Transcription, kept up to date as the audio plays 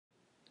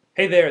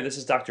Hey there, this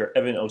is Dr.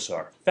 Evan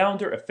Osar,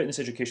 founder of Fitness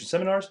Education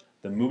Seminars,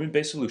 the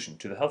movement-based solution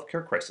to the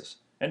healthcare crisis,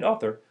 and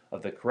author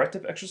of the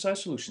Corrective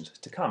Exercise Solutions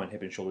to Common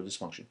Hip and Shoulder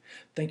Dysfunction.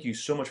 Thank you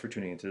so much for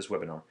tuning into this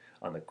webinar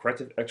on the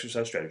corrective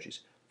exercise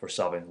strategies for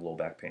solving low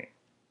back pain.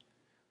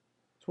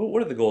 So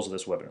what are the goals of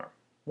this webinar?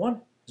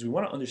 One is we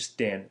want to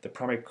understand the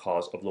primary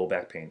cause of low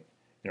back pain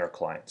in our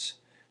clients.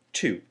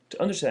 Two, to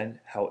understand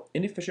how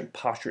inefficient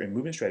posture and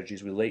movement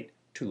strategies relate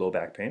to low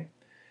back pain.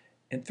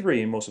 And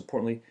three, and most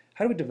importantly,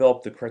 how do we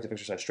develop the corrective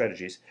exercise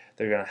strategies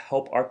that are going to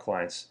help our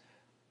clients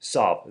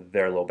solve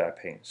their low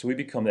back pain? So we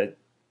become that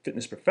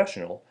fitness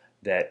professional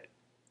that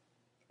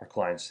our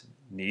clients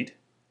need,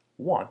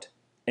 want,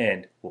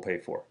 and will pay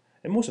for.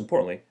 And most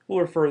importantly, we'll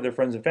refer their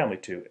friends and family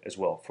to as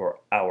well for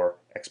our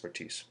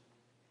expertise.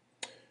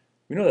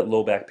 We know that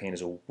low back pain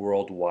is a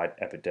worldwide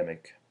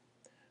epidemic.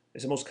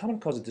 It's the most common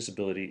cause of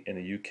disability in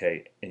the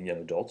UK in young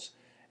adults,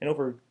 and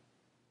over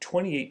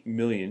 28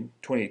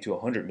 to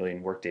 100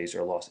 million workdays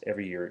are lost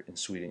every year in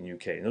Sweden and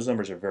UK. And those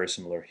numbers are very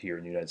similar here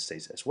in the United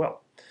States as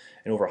well.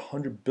 And over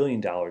 $100 billion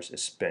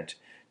is spent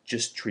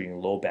just treating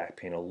low back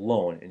pain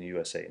alone in the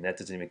USA. And that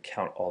doesn't even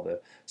count all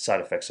the side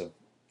effects of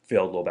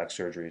failed low back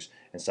surgeries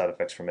and side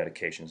effects from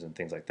medications and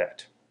things like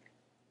that.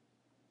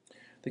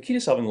 The key to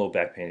solving low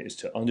back pain is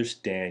to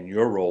understand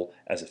your role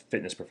as a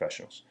fitness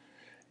professional.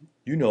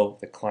 You know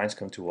that clients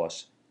come to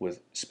us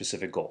with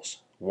specific goals.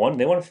 One,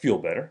 they want to feel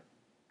better.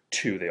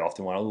 Two, they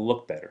often want to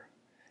look better.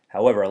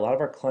 However, a lot of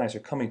our clients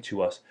are coming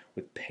to us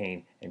with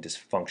pain and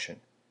dysfunction.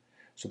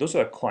 So those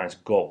are our clients'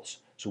 goals.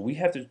 So we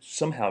have to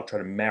somehow try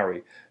to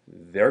marry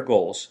their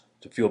goals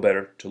to feel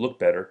better, to look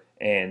better,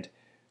 and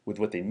with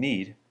what they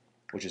need,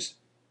 which is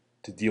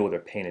to deal with their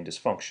pain and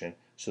dysfunction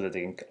so that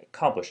they can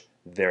accomplish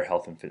their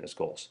health and fitness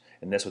goals.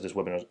 And that's what this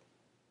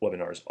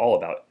webinar is all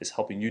about, is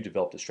helping you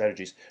develop the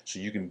strategies so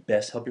you can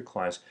best help your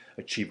clients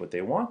achieve what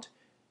they want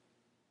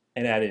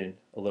and add in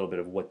a little bit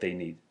of what they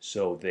need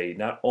so they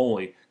not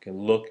only can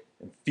look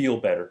and feel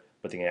better,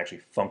 but they can actually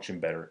function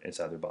better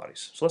inside their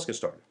bodies. So let's get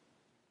started.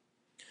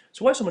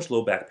 So why so much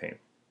low back pain?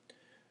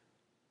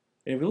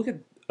 And if we look at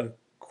a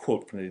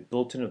quote from the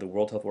Bulletin of the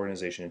World Health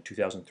Organization in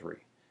 2003,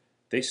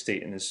 they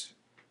state in this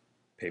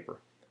paper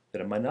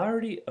that a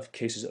minority of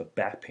cases of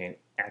back pain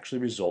actually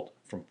result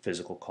from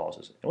physical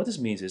causes. And what this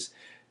means is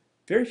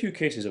very few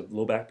cases of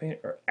low back pain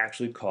are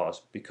actually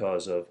caused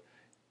because of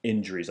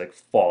injuries like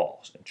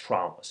falls and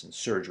traumas and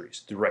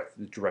surgeries,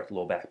 direct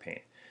low back pain.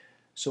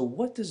 So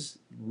what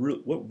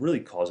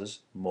really causes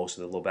most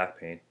of the low back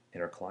pain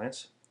in our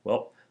clients?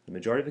 Well, the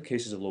majority of the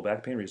cases of low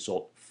back pain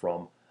result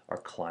from our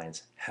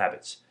clients'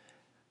 habits,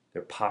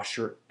 their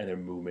posture and their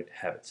movement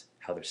habits,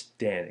 how they're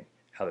standing,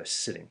 how they're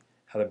sitting,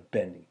 how they're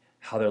bending,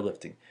 how they're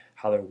lifting,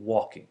 how they're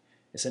walking,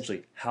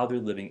 essentially how they're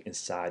living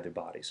inside their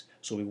bodies.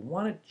 So we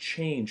want to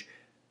change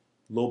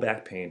low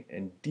back pain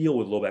and deal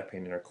with low back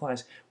pain in our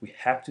clients. We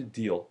have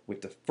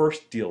to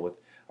first deal with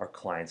our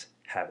clients'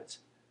 habits,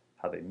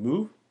 how they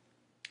move,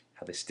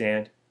 how they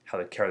stand, how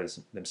they carry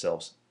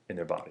themselves in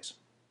their bodies.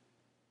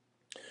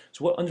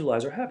 So what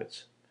underlies our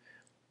habits?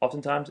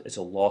 Oftentimes it's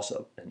a loss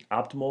of an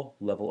optimal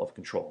level of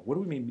control. What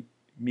do we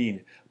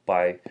mean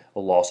by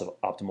a loss of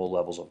optimal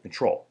levels of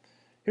control?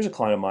 Here's a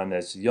client of mine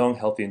that's a young,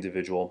 healthy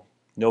individual,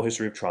 no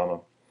history of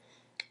trauma,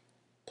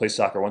 plays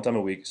soccer one time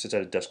a week, sits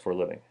at a desk for a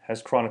living,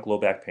 has chronic low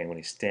back pain when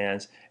he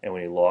stands and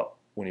when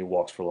he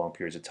walks for long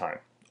periods of time,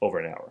 over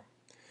an hour.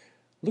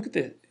 Look at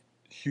the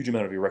huge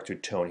amount of erector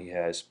tone he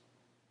has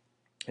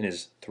in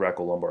his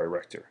thoracolumbar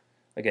erector.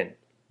 Again,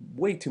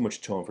 way too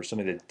much tone for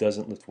somebody that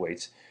doesn't lift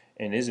weights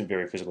and isn't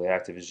very physically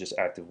active, is just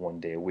active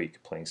one day a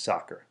week playing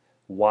soccer.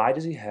 Why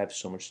does he have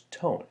so much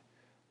tone?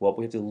 Well,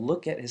 we have to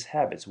look at his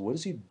habits. What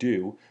does he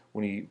do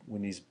when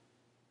his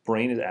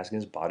brain is asking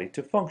his body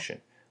to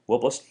function? Well,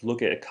 let's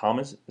look at a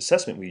common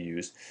assessment we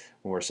use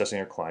when we're assessing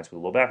our clients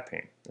with low back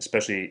pain,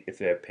 especially if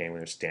they have pain when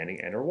they're standing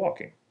and or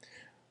walking.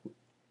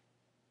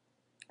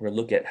 We're going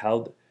to look at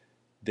how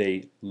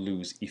they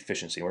lose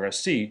efficiency. We're going to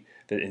see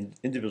that an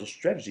individual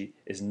strategy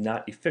is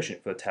not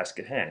efficient for the task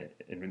at hand.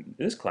 And in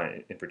this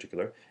client in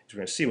particular, we're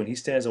going to see when he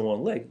stands on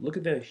one leg, look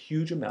at the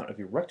huge amount of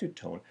erector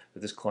tone that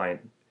this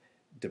client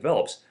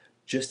develops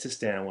just to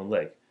stand on one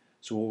leg.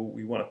 So what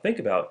we want to think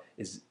about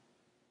is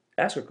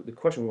the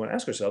question we want to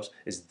ask ourselves,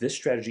 is this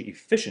strategy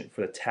efficient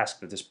for the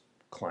task that this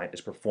client is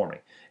performing?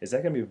 Is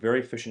that going to be a very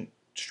efficient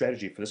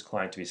strategy for this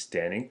client to be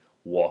standing,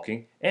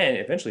 walking, and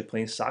eventually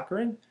playing soccer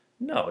in?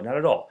 No, not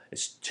at all.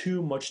 It's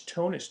too much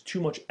tone, it's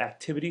too much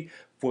activity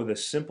for the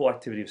simple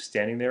activity of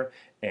standing there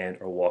and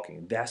or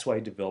walking. That's why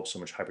he develops so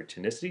much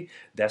hypertonicity.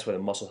 That's why the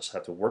muscles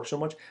have to work so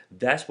much.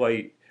 That's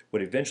why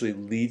what eventually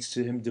leads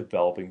to him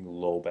developing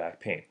low back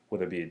pain,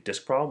 whether it be a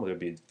disc problem, whether it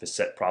be a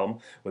facet problem,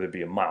 whether it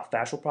be a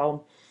myofascial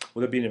problem,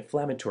 whether it be an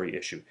inflammatory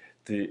issue.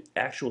 The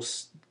actual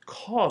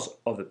cause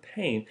of the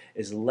pain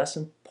is less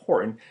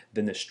important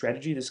than the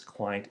strategy this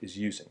client is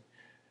using.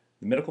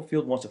 The medical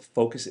field wants to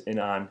focus in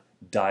on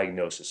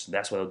diagnosis.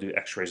 That's why they'll do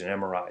x-rays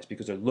and MRIs,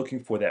 because they're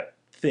looking for that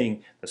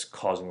thing that's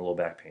causing the low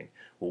back pain.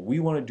 What we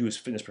want to do as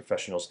fitness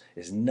professionals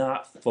is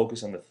not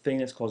focus on the thing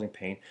that's causing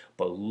pain,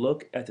 but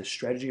look at the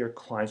strategy our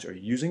clients are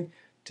using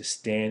to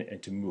stand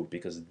and to move,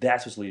 because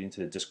that's what's leading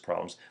to the disc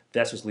problems,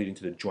 that's what's leading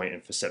to the joint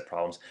and facet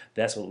problems,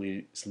 that's what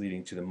is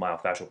leading to the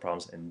myofascial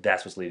problems, and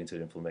that's what's leading to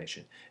the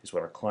inflammation. Is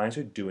what our clients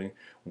are doing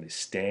when they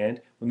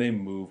stand, when they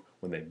move,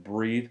 when they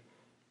breathe,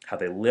 how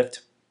they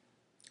lift,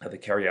 how they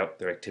carry out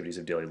their activities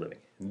of daily living.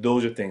 And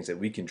those are things that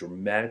we can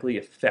dramatically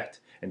affect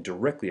and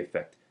directly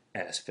affect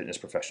as fitness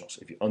professionals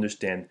if you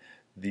understand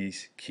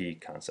these key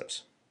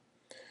concepts.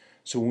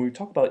 So when we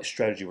talk about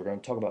strategy, we're going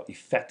to talk about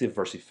effective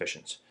versus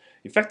efficient.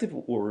 Effective,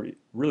 what we're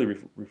really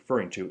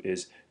referring to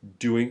is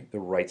doing the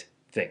right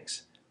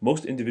things.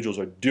 Most individuals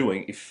are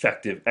doing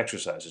effective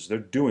exercises. They're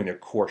doing their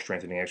core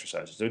strengthening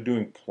exercises. They're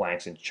doing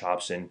planks and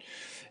chops and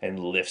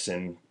lifts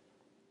and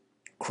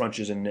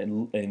crunches and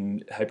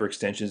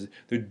hyperextensions.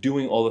 They're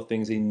doing all the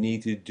things they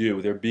need to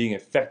do. They're being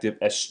effective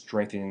at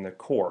strengthening the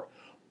core.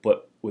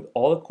 But with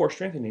all the core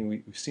strengthening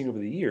we've seen over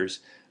the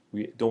years,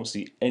 we don't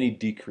see any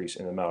decrease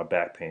in the amount of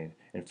back pain.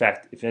 In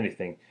fact, if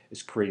anything,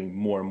 it's creating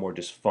more and more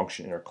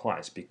dysfunction in our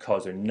clients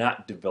because they're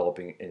not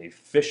developing an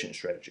efficient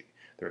strategy.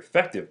 They're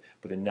effective,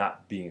 but they're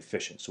not being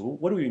efficient. So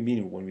what do we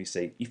mean when we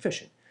say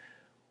efficient?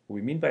 What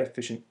we mean by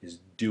efficient is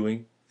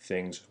doing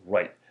things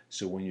right.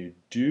 So when you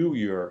do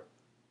your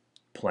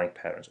plank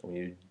patterns, when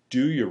you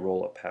do your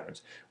roll-up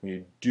patterns, when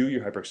you do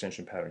your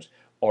hyperextension patterns,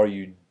 are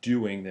you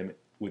doing them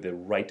with the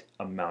right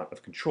amount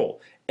of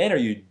control? And are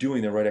you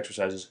doing the right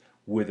exercises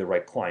with the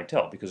right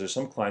clientele? Because there's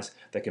some clients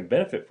that can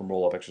benefit from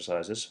roll-up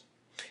exercises,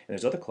 and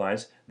there's other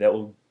clients that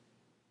will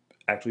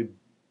actually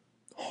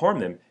harm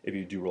them if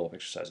you do roll-up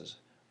exercises.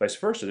 Vice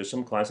versa, there's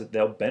some clients that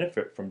they'll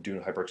benefit from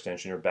doing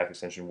hyperextension or back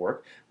extension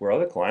work, where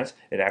other clients,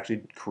 it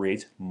actually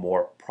creates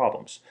more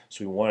problems.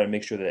 So we want to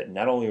make sure that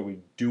not only are we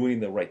doing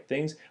the right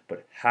things,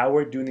 but how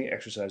we're doing the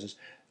exercises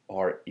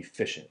are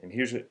efficient. And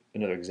here's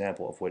another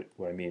example of what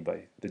I mean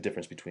by the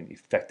difference between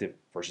effective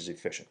versus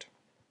efficient.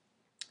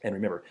 And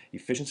remember,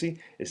 efficiency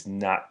is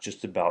not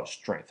just about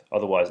strength.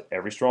 Otherwise,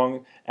 every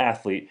strong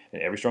athlete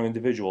and every strong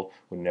individual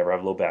would never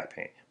have low back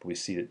pain. But we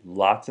see that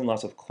lots and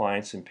lots of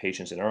clients and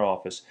patients in our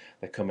office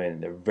that come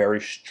in, they're very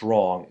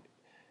strong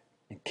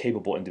and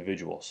capable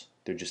individuals.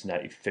 They're just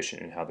not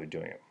efficient in how they're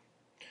doing it.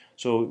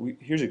 So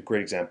here's a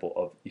great example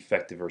of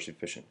effective versus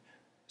efficient.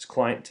 This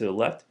client to the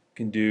left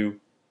can do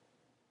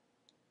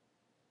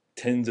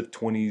tens of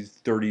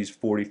 20s, 30s,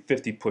 40,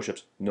 50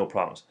 push-ups, no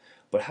problems.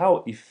 But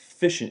how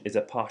efficient is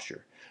that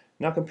posture?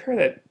 Now compare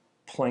that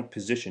plank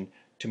position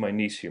to my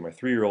niece here, my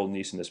 3-year-old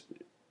niece in this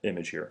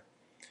image here.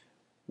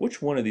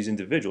 Which one of these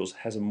individuals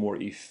has a more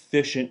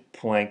efficient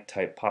plank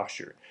type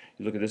posture?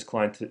 You look at this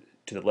client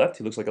to the left,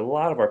 he looks like a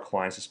lot of our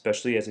clients,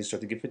 especially as they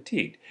start to get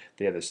fatigued.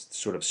 They have this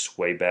sort of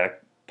sway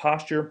back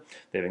posture,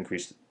 they have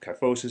increased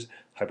kyphosis,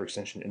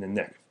 hyperextension in the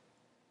neck.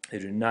 They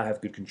do not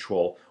have good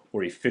control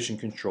or efficient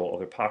control of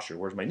their posture.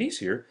 Whereas my niece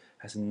here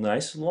has a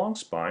nice long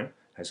spine,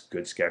 has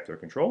good scapular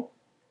control,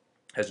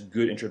 has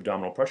good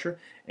intra-abdominal pressure,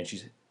 and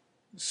she's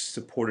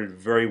supported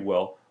very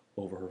well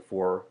over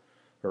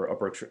her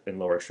upper and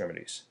lower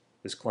extremities.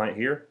 This client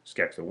here,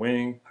 scapular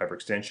wing,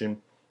 hyperextension,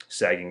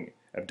 sagging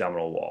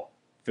abdominal wall.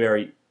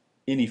 Very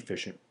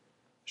inefficient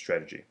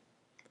strategy.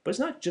 But it's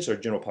not just our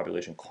general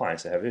population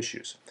clients that have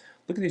issues.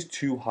 Look at these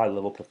two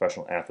high-level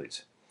professional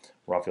athletes,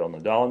 Rafael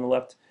Nadal on the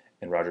left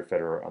and Roger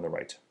Federer on the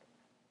right.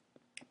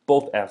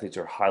 Both athletes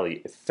are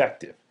highly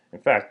effective. In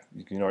fact,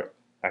 you can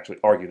actually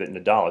argue that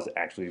Nadal is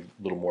actually a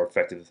little more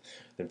effective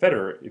than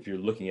Federer if you're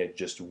looking at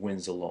just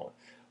wins alone.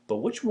 But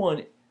which one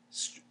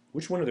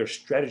of their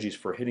strategies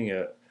for hitting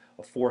a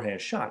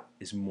forehand shot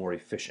is more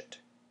efficient?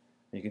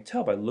 And you can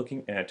tell by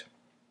looking at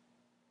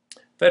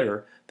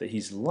Federer that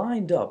he's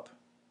lined up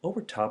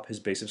over top his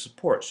base of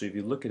support. So if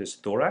you look at his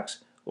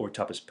thorax, over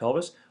top his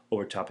pelvis,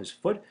 over top his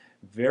foot,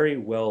 very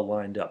well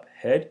lined up.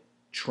 Head,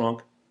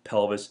 trunk,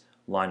 pelvis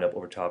lined up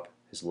over top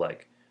his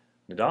leg.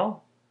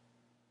 Nadal,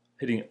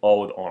 hitting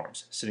all with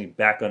arms, sitting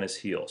back on his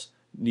heels,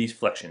 knee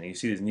flexion. And you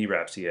see these knee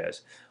wraps he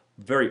has.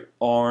 Very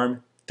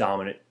arm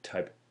dominant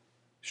type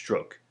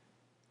stroke.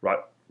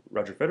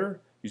 Roger Federer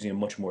using a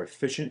much more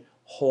efficient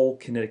whole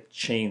kinetic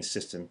chain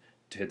system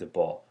to hit the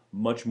ball.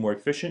 Much more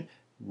efficient,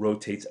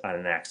 rotates on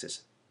an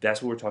axis.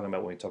 That's what we're talking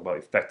about when we talk about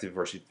effective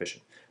versus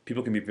efficient.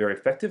 People can be very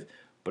effective,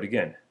 but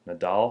again,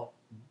 Nadal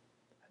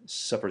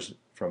suffers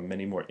from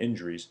many more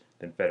injuries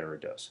than Federer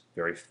does.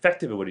 Very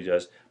effective at what he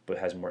does, but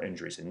has more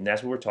injuries. And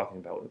that's what we're talking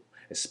about,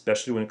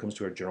 especially when it comes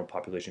to our general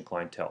population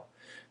clientele.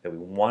 That we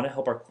want to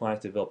help our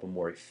clients develop a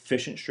more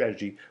efficient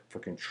strategy for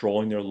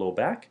controlling their low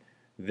back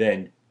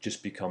than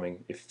just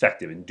becoming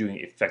effective and doing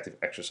effective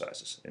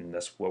exercises. And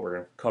that's what we're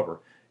going to cover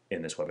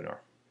in this webinar.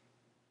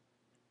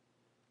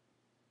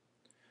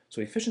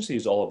 So efficiency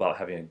is all about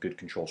having a good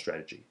control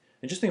strategy.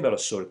 And just think about a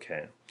soda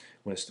can.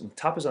 When the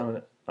top is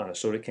on a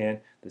soda can,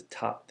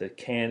 the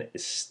can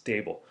is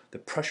stable. The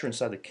pressure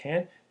inside the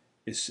can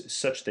is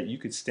such that you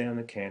could stand on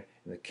the can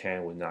and the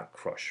can would not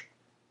crush.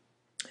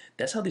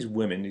 That's how these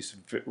women, these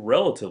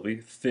relatively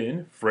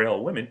thin,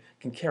 frail women,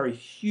 can carry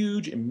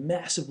huge and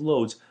massive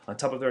loads on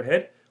top of their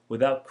head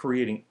without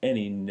creating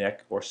any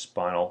neck or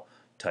spinal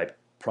type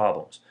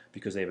problems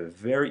because they have a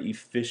very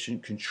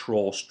efficient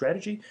control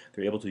strategy.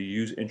 They're able to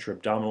use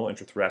intra-abdominal,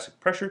 intrathoracic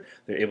pressure.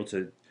 They're able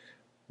to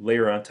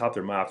layer on top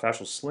their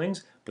myofascial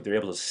slings, but they're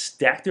able to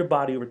stack their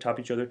body over top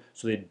of each other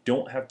so they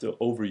don't have to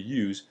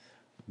overuse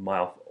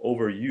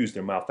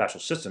their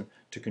myofascial system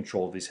to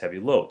control these heavy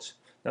loads.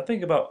 Now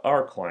think about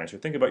our clients, or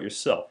think about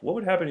yourself. What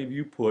would happen if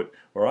you put,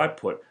 or I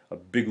put, a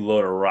big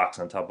load of rocks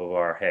on top of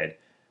our head?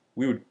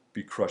 We would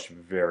be crushed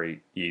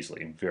very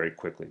easily and very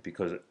quickly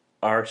because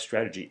our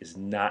strategy is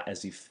not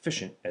as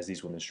efficient as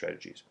these women's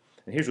strategies.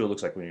 And here's what it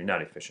looks like when you're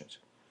not efficient.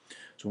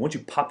 So once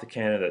you pop the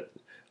can of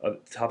the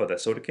top of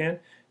that soda can,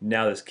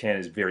 now this can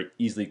is very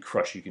easily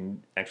crushed. You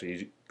can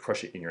actually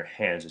crush it in your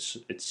hands.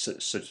 It's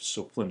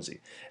so flimsy.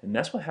 And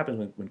that's what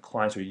happens when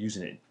clients are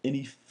using an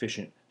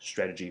inefficient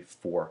strategy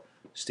for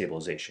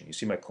stabilization. You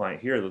see my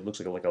client here, that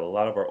looks like a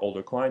lot of our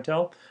older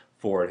clientele.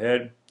 Forward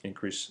head,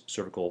 increased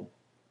cervical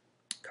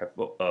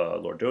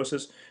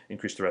lordosis,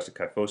 increased thoracic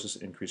kyphosis,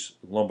 increased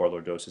lumbar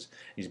lordosis.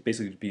 He's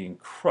basically being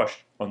crushed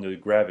under the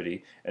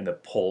gravity and the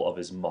pull of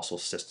his muscle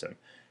system.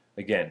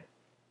 Again,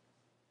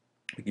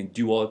 we can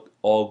do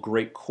all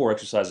great core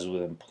exercises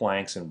with him,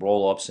 planks and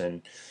roll-ups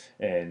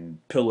and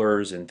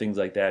pillars and things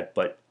like that,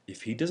 but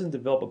if he doesn't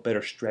develop a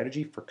better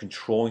strategy for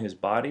controlling his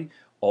body,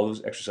 all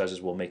those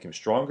exercises will make him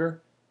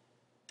stronger.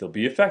 They'll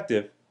be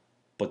effective,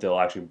 but they'll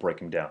actually break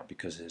him down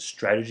because his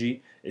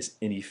strategy is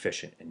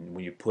inefficient. And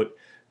when you put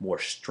more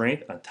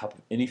strength on top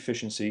of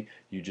inefficiency,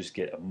 you just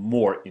get a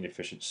more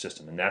inefficient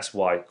system. And that's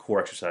why core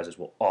exercises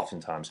will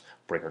oftentimes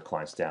break our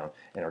clients down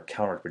and are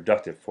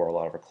counterproductive for a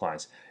lot of our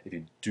clients if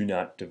you do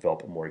not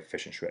develop a more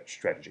efficient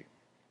strategy.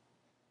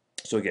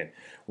 So again,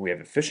 when we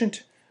have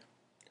efficient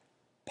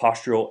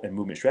postural and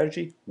movement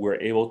strategy, we're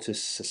able to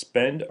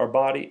suspend our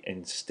body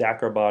and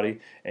stack our body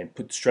and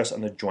put stress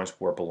on the joints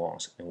where it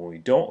belongs. And when we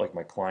don't, like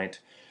my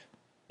client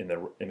in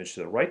the image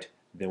to the right,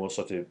 then we'll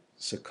start to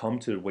succumb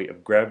to the weight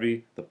of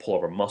gravity, the pull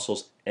of our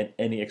muscles, and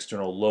any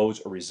external loads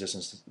or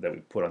resistance that we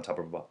put on top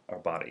of our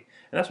body.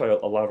 And that's why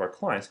a lot of our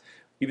clients,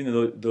 even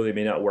though they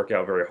may not work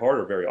out very hard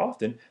or very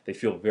often, they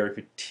feel very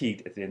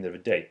fatigued at the end of the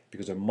day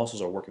because their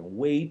muscles are working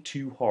way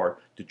too hard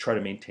to try to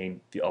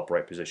maintain the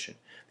upright position.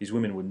 These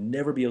women would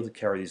never be able to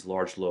carry these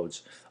large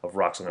loads of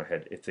rocks on their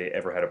head if they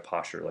ever had a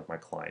posture like my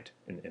client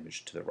in the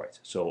image to the right.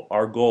 So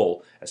our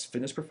goal as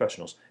fitness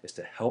professionals is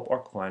to help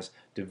our clients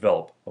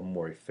develop a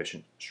more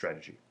efficient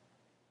strategy.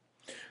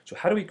 So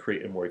how do we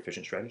create a more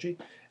efficient strategy?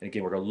 And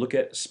again, we're going to look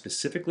at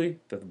specifically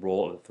the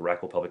role of the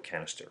thoracolpelvic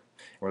canister.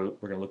 We're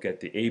going to look at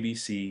the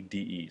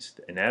ABCDEs,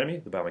 the anatomy,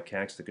 the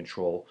biomechanics, the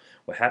control,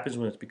 what happens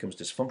when it becomes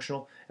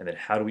dysfunctional, and then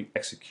how do we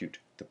execute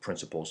the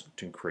principles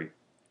to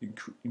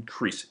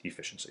increase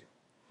efficiency.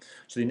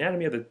 So the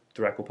anatomy of the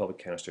thoracolpelvic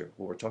canister,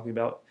 what we're talking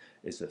about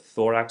is the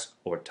thorax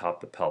over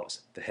top the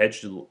pelvis. The head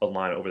should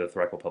align over the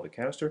thoracolpelvic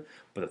canister,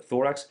 but the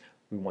thorax,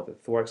 we want the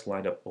thorax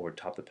lined up over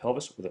top the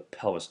pelvis with the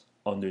pelvis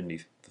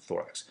underneath the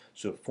thorax.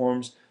 So it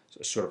forms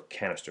a sort of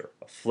canister,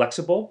 a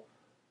flexible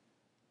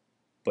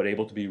but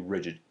able to be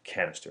rigid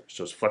canister.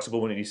 So it's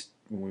flexible when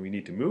we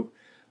need to move,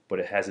 but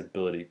it has the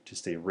ability to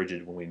stay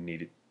rigid when we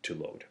need it to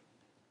load.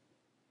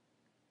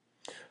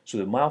 So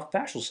the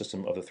myofascial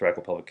system of the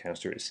thoracolpelvic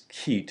canister is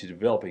key to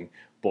developing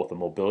both the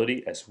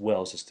mobility as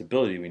well as the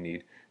stability we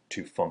need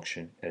to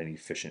function in an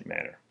efficient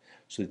manner.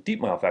 So the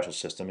deep myofascial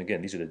system,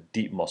 again, these are the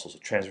deep muscles, the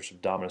transverse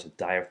abdominis, the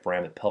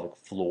diaphragm, the pelvic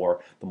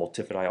floor, the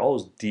multifidi, all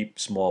those deep,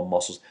 small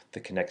muscles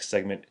that connect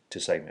segment to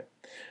segment.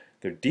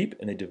 They're deep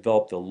and they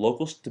develop the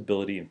local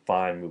stability and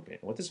fine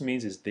movement. And what this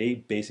means is they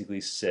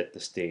basically set the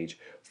stage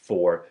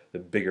for the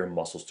bigger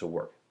muscles to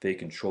work. They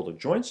control the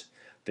joints,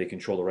 they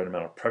control the right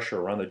amount of pressure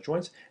around the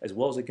joints, as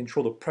well as they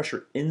control the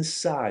pressure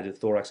inside the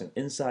thorax and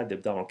inside the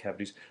abdominal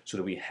cavities so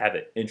that we have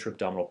the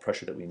intra-abdominal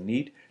pressure that we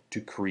need to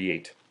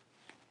create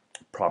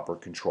proper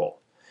control.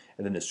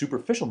 And then the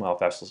superficial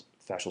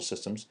myofascial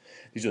systems,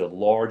 these are the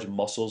large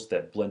muscles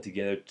that blend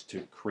together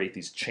to create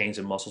these chains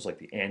of muscles like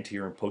the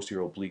anterior and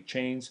posterior oblique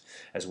chains,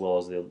 as well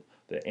as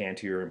the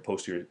anterior and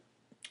posterior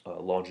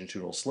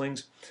longitudinal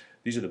slings.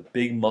 These are the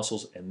big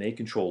muscles and they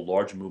control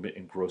large movement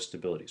and growth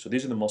stability. So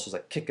these are the muscles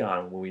that kick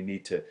on when we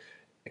need to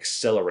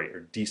accelerate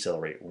or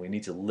decelerate, when we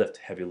need to lift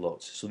heavy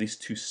loads. So these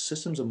two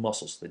systems of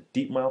muscles, the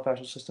deep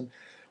myofascial system,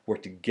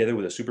 work together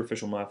with a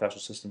superficial myofascial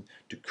system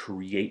to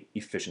create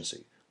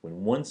efficiency.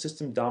 When one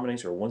system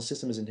dominates or one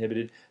system is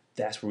inhibited,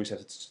 that's where we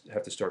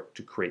have to start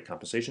to create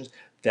compensations.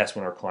 That's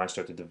when our clients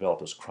start to develop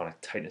those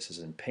chronic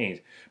tightnesses and pains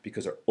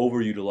because they're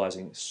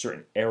overutilizing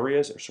certain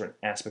areas or certain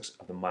aspects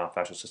of the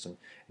myofascial system.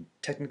 And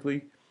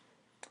technically,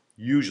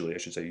 usually,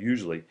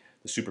 the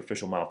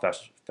superficial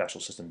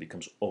myofascial system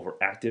becomes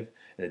overactive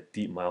and the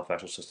deep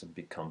myofascial system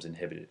becomes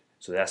inhibited.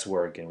 So that's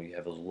where, again, we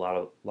have a lot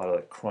of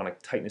the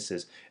chronic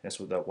tightnesses, and that's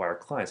why our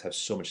clients have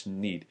so much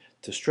need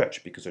to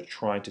stretch because they're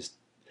trying to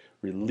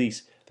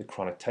release the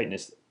chronic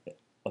tightness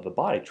of the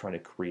body, trying to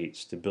create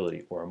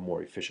stability or a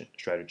more efficient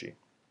strategy.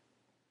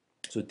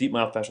 So the deep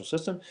myofascial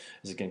system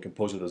is again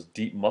composed of those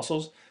deep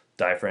muscles,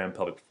 diaphragm,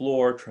 pelvic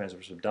floor,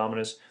 transverse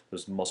abdominis,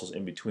 those muscles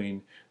in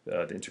between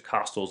the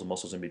intercostals, the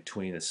muscles in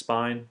between the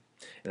spine.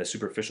 And the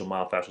superficial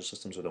myofascial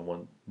systems are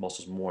the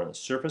muscles more on the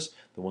surface,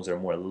 the ones that are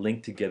more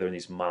linked together in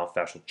these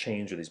myofascial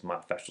chains or these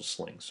myofascial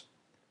slings.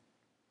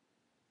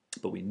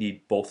 But we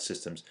need both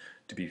systems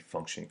to be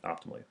functioning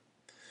optimally.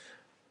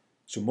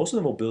 So most of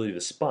the mobility of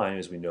the spine,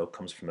 as we know,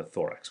 comes from the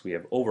thorax. We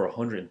have over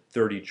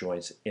 130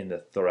 joints in the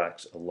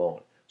thorax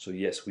alone. So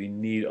yes, we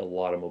need a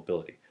lot of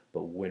mobility.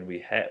 But when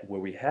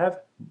where we have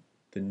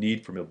the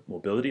need for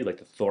mobility, like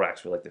the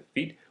thorax or like the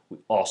feet, we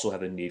also have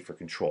the need for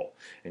control.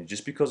 And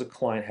just because a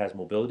client has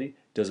mobility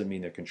doesn't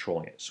mean they're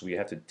controlling it. So we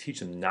have to teach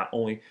them not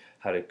only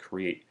how to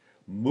create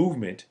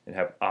movement and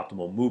have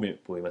optimal movement,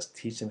 but we must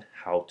teach them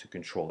how to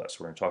control that. So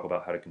we're going to talk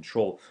about how to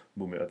control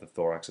movement of the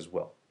thorax as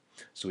well.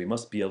 So we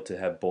must be able to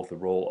have both the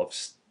role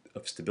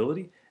of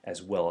stability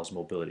as well as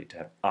mobility to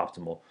have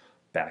optimal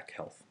back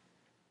health.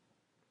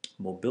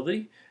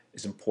 Mobility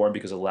is important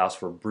because it allows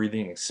for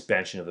breathing and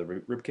expansion of the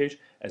rib cage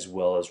as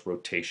well as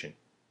rotation,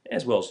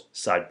 as well as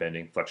side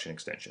bending, flexion,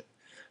 extension.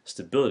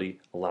 Stability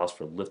allows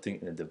for lifting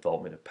and the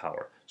development of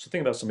power. So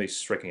think about somebody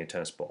striking a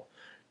tennis ball.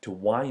 To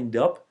wind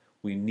up,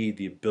 we need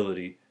the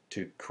ability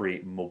to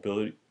create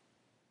mobility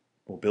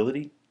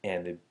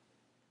and the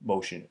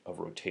motion of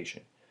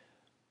rotation.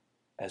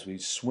 As we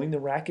swing the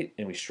racket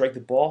and we strike the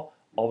ball,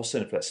 all of a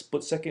sudden for that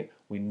split second,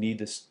 we need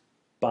the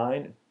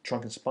spine,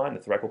 trunk and spine, the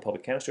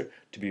thoracolpelvic canister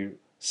to be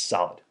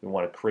solid. We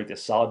want to create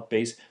this solid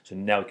base so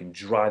now we can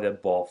drive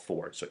that ball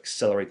forward. So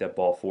accelerate that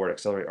ball forward,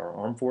 accelerate our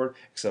arm forward,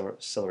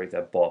 accelerate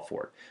that ball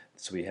forward.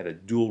 So we have a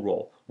dual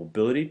role,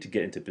 mobility to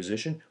get into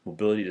position,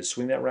 mobility to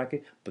swing that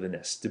racket, but then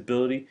that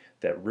stability,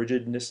 that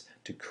rigidness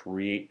to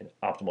create an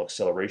optimal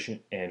acceleration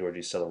and or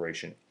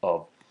deceleration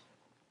of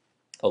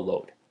a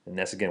load. And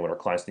that's again what our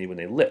clients need when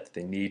they lift.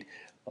 They need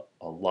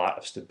a lot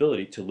of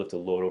stability to lift a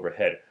load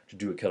overhead, to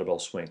do a kettlebell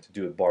swing, to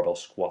do a barbell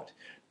squat,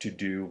 to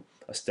do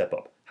a step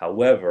up.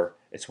 However,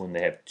 it's when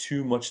they have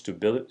too much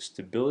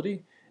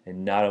stability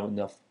and not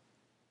enough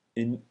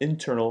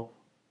internal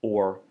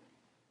or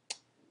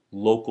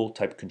local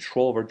type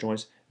control of our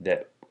joints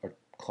that our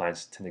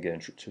clients tend to get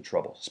into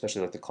trouble,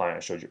 especially like the client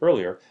I showed you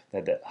earlier that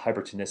had that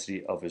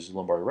hypertonicity of his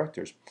lumbar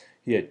erectors.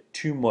 He had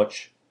too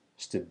much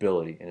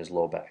stability in his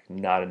low back,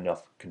 not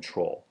enough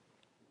control,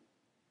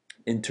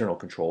 internal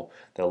control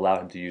that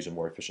allowed him to use a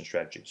more efficient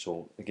strategy.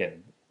 So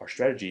again, our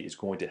strategy is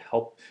going to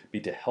help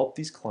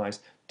these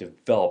clients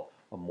develop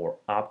a more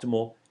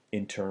optimal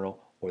internal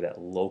or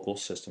that local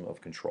system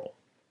of control.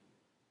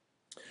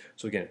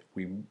 So again,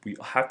 we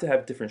have to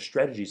have different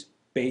strategies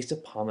based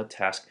upon the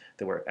task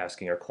that we're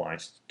asking our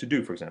clients to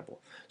do, for example.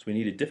 So we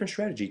need a different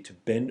strategy to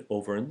bend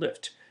over and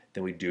lift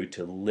than we do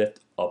to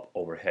lift up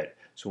overhead.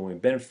 So when we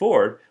bend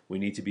forward, we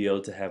need to be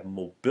able to have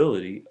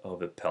mobility of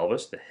the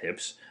pelvis, the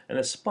hips, and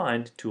the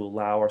spine to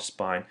allow our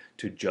spine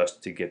to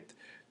adjust to get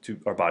to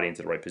our body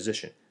into the right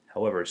position.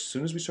 However, as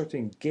soon as we start to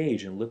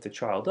engage and lift the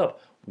child up,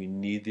 we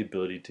need the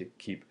ability to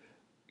keep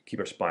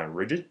our spine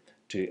rigid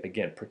to,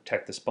 again,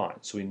 protect the spine.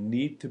 So we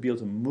need to be able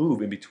to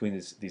move in between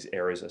these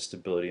areas of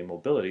stability and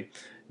mobility,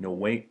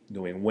 knowing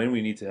when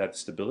we need to have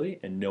stability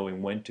and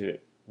knowing when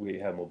we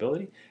have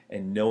mobility,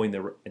 and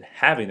and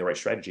having the right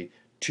strategy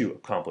to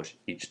accomplish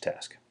each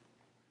task.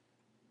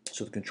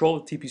 So the control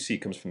of TPC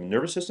comes from the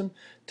nervous system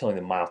telling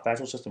the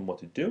myofascial system what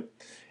to do,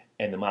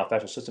 and the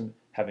myofascial system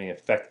having an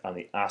effect on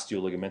the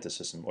osteoligamentous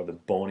system, or the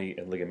bony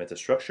and ligamentous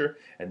structure,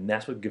 and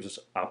that's what gives us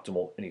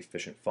optimal and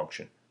efficient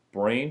function.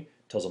 Brain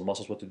tells the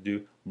muscles what to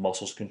do,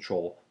 muscles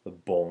control the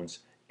bones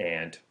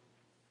and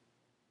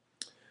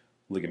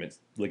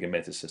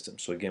ligamentous system.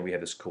 So again, we have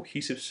this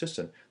cohesive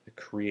system that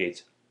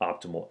creates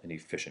optimal and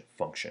efficient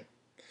function.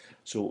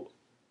 So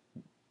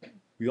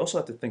we also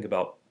have to think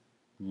about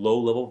low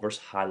level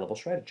versus high level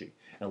strategy.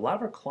 And a lot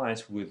of our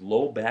clients with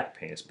low back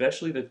pain,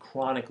 especially the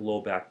chronic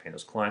low back pain,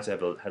 those clients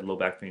that have had low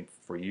back pain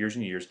for years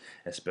and years,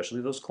 and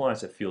especially those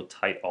clients that feel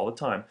tight all the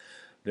time,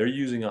 they're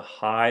using a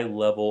high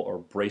level or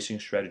bracing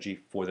strategy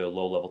for their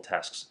low level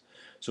tasks.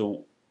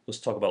 So let's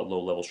talk about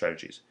low level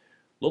strategies.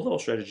 Low level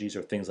strategies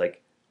are things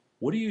like,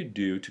 what do you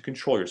do to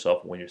control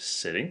yourself when you're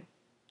sitting,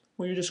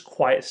 when you're just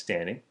quiet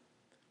standing,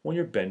 when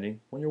you're bending,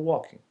 when you're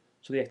walking?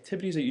 So the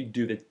activities that you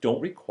do that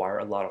don't require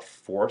a lot of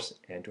force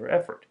and or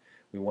effort.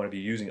 We want to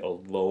be using a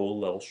low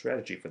level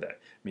strategy for that,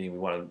 meaning we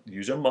want to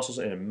use our muscles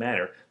in a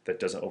manner that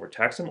doesn't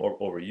overtax them or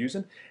overuse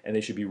them, and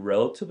they should be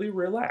relatively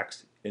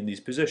relaxed in these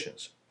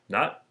positions.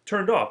 Not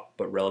turned off,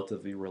 but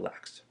relatively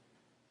relaxed.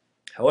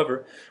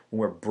 However, when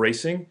we're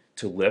bracing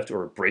to lift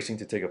or bracing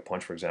to take a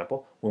punch, for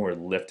example, when we're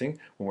lifting,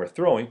 when we're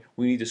throwing,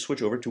 we need to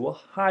switch over to a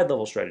high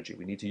level strategy.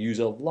 We need to use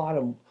a lot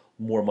of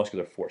more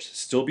muscular force.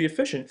 Still be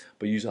efficient,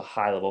 but use a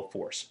high level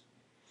force.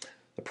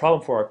 The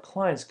problem for our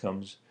clients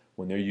comes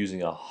when they're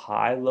using a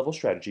high level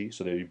strategy,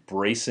 so they're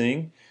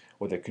bracing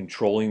or they're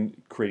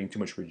controlling, creating too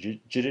much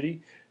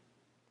rigidity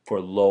for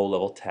low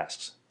level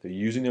tasks. They're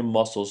using their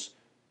muscles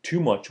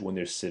too much when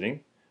they're sitting,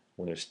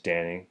 when they're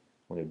standing,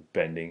 when they're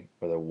bending,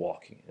 or they're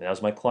walking. And that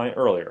was my client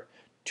earlier.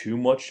 Too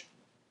much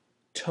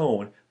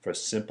tone for a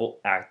simple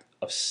act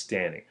of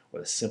standing or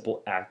the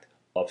simple act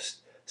of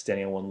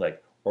standing on one leg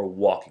or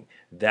walking.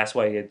 That's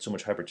why he had so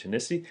much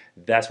hypertonicity.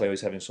 That's why he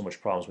was having so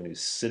much problems when he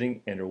was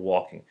sitting and or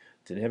walking.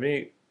 Didn't have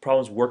any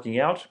problems working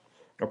out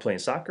or playing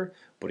soccer,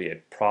 but he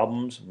had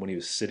problems when he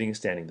was sitting and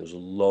standing, those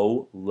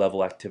low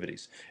level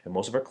activities. And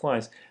most of our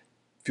clients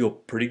feel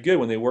pretty good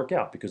when they work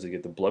out because they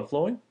get the blood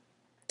flowing,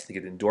 they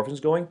get the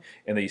endorphins going,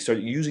 and they start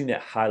using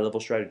that high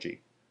level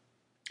strategy.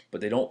 But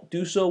they don't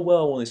do so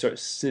well when they start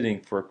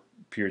sitting for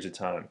periods of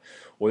time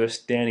or they're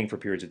standing for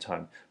periods of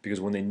time, because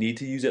when they need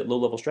to use that low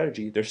level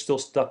strategy, they're still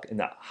stuck in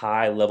that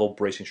high level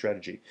bracing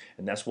strategy.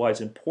 And that's why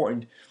it's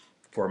important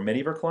for many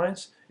of our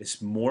clients.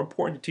 It's more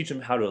important to teach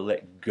them how to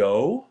let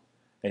go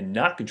and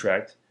not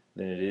contract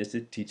than it is to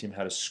teach them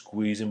how to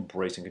squeeze and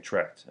brace and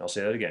contract. I'll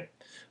say that again.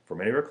 For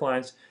many of our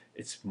clients,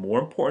 it's more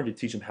important to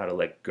teach them how to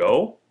let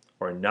go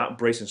or not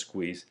brace and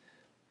squeeze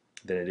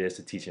than it is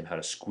to teach them how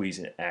to squeeze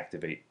and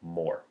activate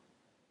more,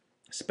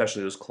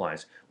 especially those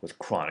clients with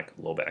chronic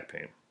low back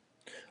pain.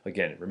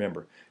 Again,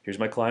 remember, here's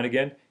my client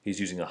again. He's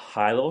using a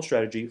high level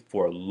strategy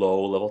for a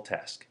low level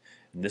task.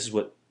 And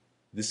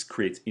this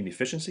creates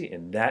inefficiency,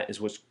 and that is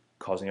what's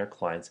causing our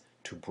clients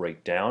to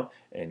break down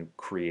and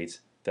creates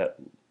that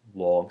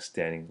long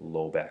standing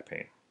low back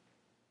pain.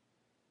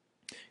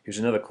 Here's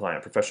another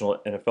client,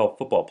 professional NFL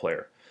football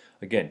player.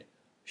 Again,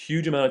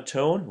 huge amount of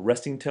tone,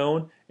 resting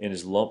tone in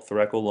his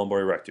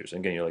thoracolumbar erectors.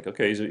 Again, you're like,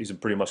 okay, he's a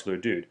pretty muscular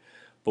dude.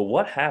 But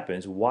what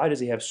happens? Why does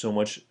he have so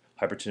much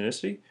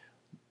hypertonicity?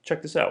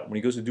 Check this out. When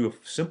he goes to do a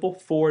simple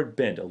forward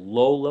bend, a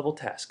low level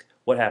task,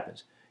 what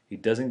happens? He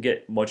doesn't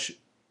get much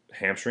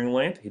hamstring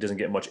length. He doesn't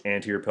get much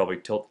anterior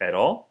pelvic tilt at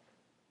all.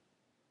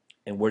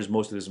 And where does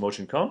most of his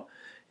motion come?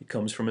 It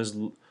comes from his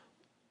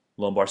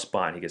lumbar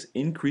spine. He gets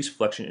increased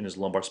flexion in his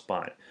lumbar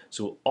spine.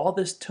 So all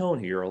this tone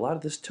here, a lot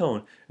of this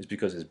tone, is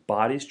because his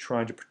body's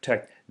trying to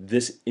protect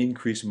this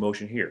increased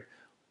motion here.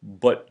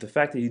 But the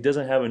fact that he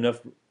doesn't have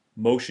enough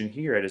motion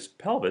here at his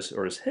pelvis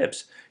or his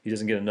hips, he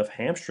doesn't get enough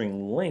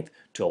hamstring length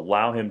to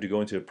allow him to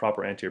go into a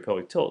proper anterior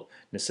pelvic tilt,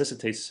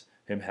 necessitates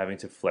him having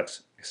to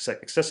flex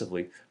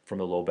excessively from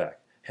the low back.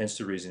 Hence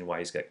the reason why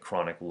he's got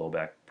chronic low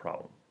back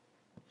problem.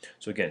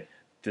 So again,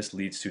 this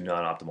leads to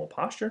non-optimal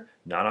posture,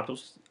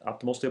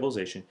 non-optimal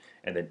stabilization,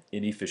 and then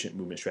inefficient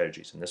movement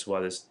strategies. And that's why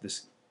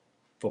this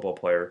football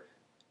player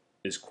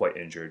is quite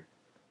injured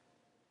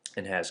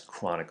and has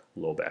chronic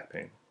low back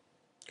pain.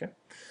 Okay.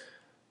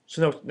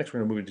 So now next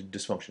we're going to move into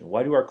dysfunction.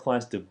 Why do our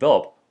clients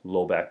develop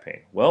low back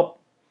pain? Well,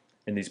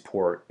 in these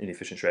poor,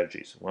 inefficient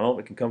strategies. Well,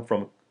 it can come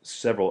from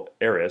several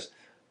areas,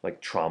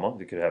 like trauma.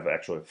 They could have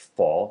actually a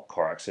fall,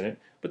 car accident,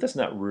 but that's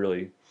not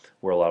really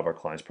where a lot of our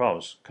clients'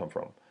 problems come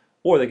from.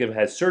 Or they could have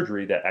had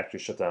surgery that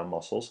actually shut down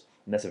muscles,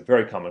 and that's a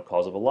very common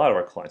cause of a lot of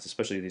our clients,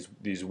 especially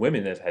these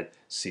women that have had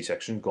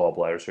C-section,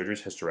 gallbladder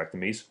surgeries,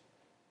 hysterectomies,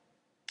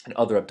 and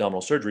other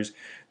abdominal surgeries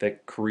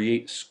that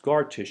create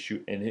scar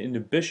tissue and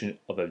inhibition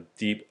of a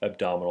deep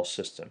abdominal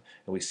system.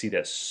 And we see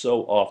that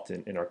so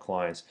often in our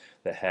clients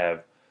that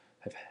have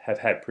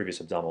had previous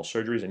abdominal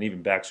surgeries and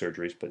even back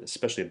surgeries, but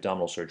especially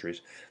abdominal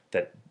surgeries,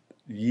 that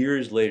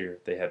years later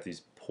they have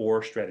these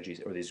poor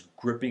strategies or these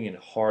gripping and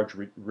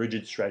hard,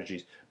 rigid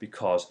strategies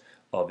because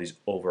of these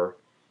over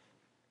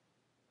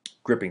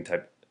gripping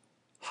type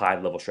high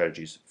level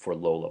strategies for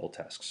low level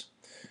tasks.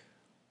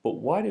 But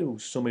why do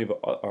so many of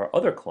our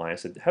other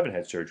clients that haven't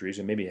had surgeries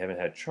and maybe haven't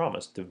had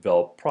traumas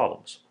develop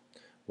problems?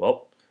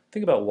 Well,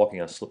 think about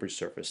walking on a slippery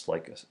surface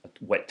like a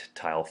wet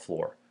tile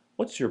floor.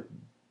 What's your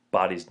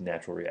body's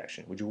natural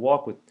reaction? Would you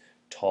walk with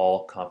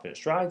tall, confident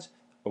strides,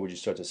 or would you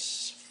start to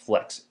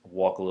flex,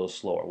 walk a little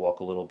slower, walk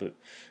a little bit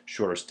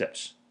shorter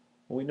steps?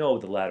 Well, we know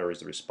the latter is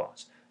the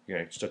response. You're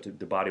going to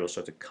the body will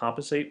start to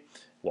compensate,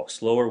 walk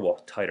slower,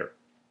 walk tighter.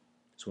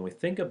 So when we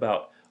think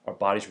about our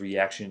body's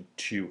reaction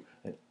to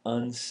an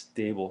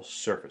unstable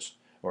surface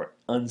or an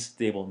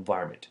unstable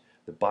environment,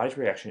 the body's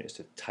reaction is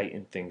to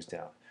tighten things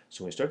down.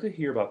 So when we start to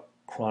hear about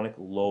chronic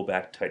low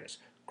back tightness,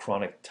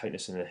 chronic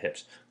tightness in the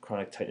hips,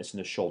 chronic tightness in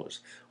the shoulders,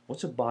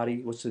 what's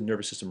the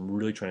nervous system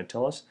really trying to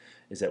tell us?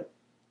 Is that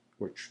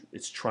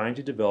it's trying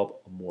to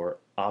develop a more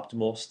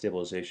optimal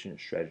stabilization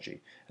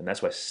strategy. And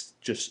that's why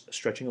just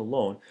stretching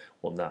alone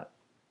will not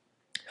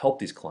help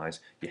these clients.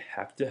 You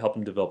have to help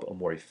them develop a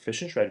more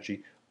efficient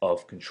strategy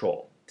of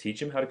control. Teach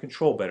them how to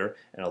control better,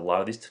 and a lot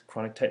of these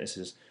chronic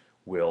tightnesses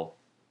will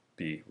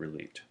be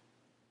relieved.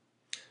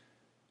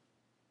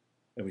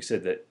 And we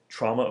said that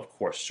trauma, of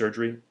course,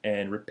 surgery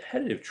and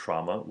repetitive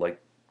trauma,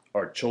 like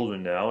our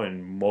children now,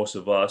 and most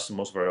of us, and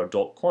most of our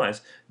adult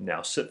clients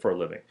now sit for a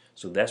living.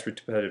 So that's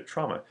repetitive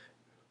trauma.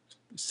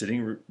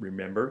 Sitting,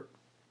 remember,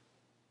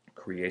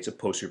 creates a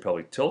posterior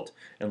pelvic tilt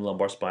and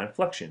lumbar spine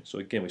flexion. So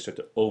again, we start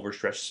to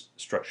overstretch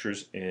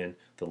structures in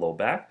the low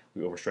back.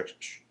 We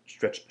overstretch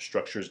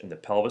structures in the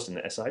pelvis and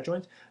the SI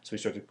joints. So we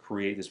start to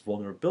create this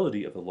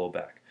vulnerability of the low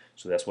back.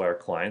 So that's why our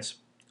clients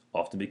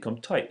often become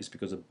tight. It's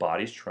because the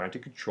body's trying to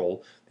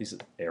control these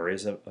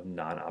areas of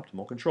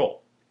non-optimal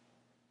control.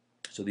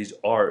 So these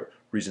are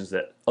reasons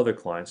that other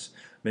clients,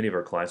 many of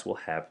our clients, will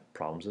have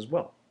problems as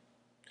well.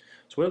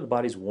 So what are the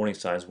body's warning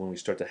signs when we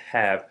start to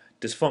have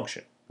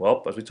dysfunction?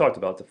 Well, as we talked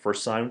about, the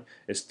first sign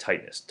is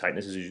tightness.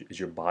 Tightness is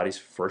your body's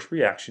first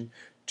reaction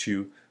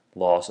to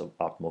loss of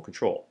optimal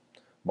control.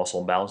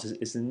 Muscle imbalances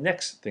is the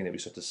next thing that we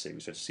start to see. We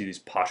start to see these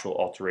postural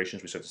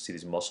alterations. We start to see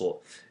these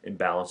muscle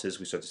imbalances.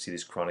 We start to see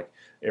these chronic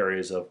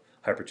areas of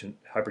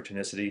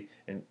hypertonicity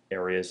and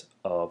areas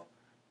of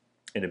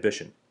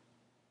inhibition.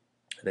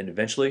 And then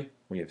eventually,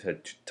 when you've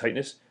had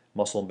tightness,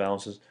 muscle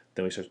imbalances,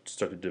 then we start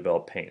to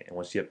develop pain. And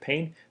once you have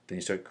pain, then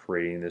you start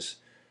creating this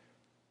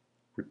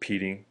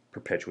repeating,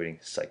 perpetuating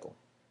cycle.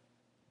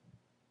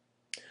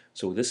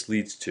 So this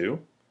leads to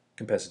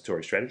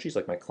compensatory strategies,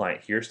 like my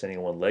client here standing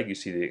on one leg. You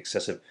see the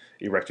excessive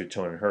erector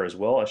tone in her as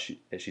well as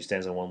she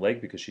stands on one leg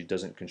because she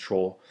doesn't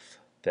control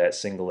that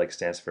single leg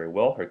stance very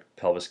well. Her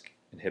pelvis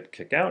and hip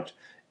kick out,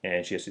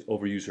 and she has to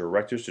overuse her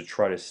erectors to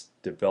try to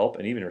develop,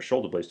 and even her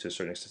shoulder blades to a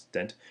certain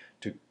extent,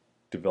 to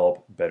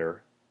develop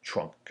better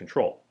trunk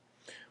control.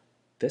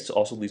 This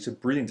also leads to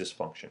breathing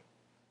dysfunction.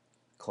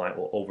 Client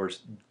will over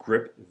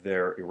grip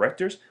their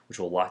erectors, which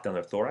will lock down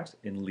their thorax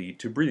and lead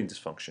to breathing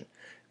dysfunction.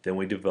 Then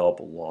we develop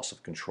a loss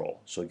of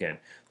control. So again,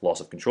 loss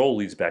of control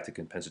leads back to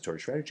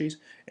compensatory strategies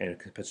and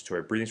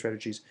compensatory breathing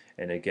strategies.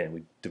 And again,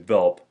 we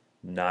develop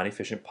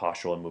non-efficient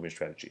postural and movement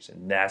strategies.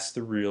 And that's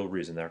the real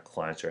reason that our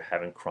clients are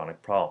having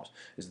chronic problems,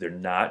 is they're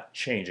not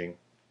changing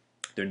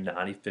their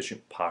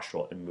non-efficient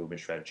postural and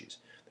movement strategies.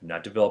 They're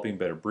not developing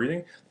better breathing.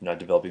 They're not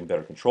developing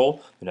better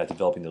control. They're not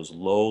developing those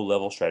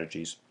low-level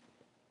strategies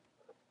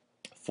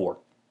for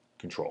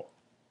control.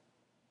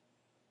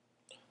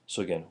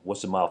 So again,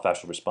 what's the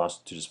myofascial response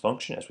to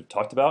dysfunction? As we've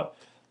talked about,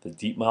 the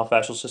deep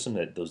myofascial system,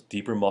 that those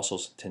deeper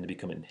muscles tend to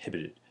become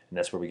inhibited, and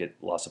that's where we get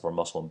lots of our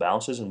muscle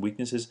imbalances and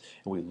weaknesses,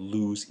 and we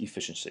lose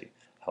efficiency.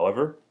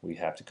 However, we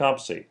have to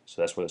compensate,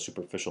 so that's where the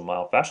superficial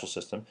myofascial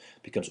system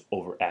becomes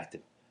overactive.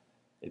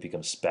 It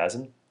becomes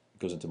spasmed, it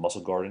goes into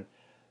muscle garden,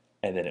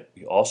 and then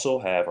we also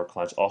have, our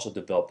clients also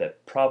develop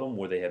that problem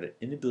where they have the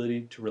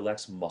inability to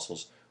relax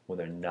muscles when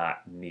they're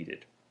not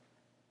needed.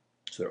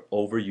 So they're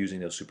overusing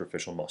those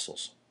superficial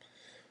muscles.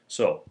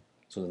 So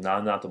the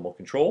non-optimal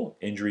control,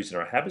 injuries in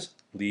our habits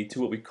lead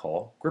to what we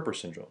call gripper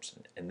syndromes.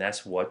 And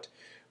that's what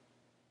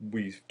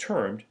we've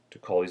termed to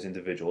call these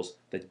individuals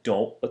that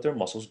don't let their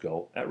muscles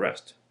go at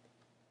rest.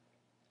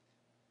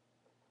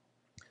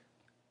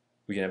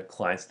 We can have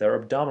clients that are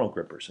abdominal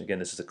grippers. Again,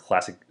 this is a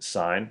classic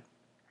sign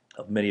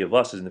of many of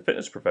us as in the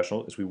fitness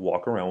professional as we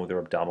walk around with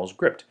our abdominals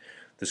gripped.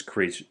 This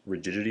creates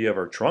rigidity of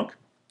our trunk,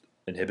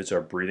 inhibits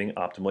our breathing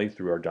optimally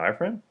through our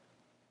diaphragm,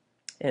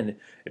 and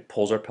it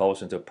pulls our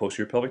pelvis into a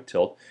posterior pelvic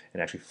tilt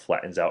and actually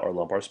flattens out our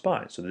lumbar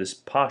spine. So this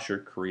posture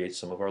creates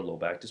some of our low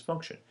back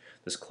dysfunction.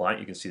 This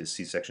client, you can see the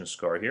C-section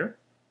scar here.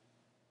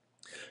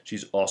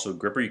 She's also a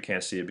gripper. You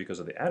can't see it because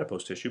of the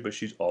adipose tissue, but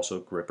she's also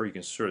a gripper. You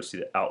can sort of see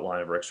the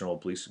outline of her external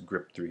obliques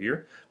gripped through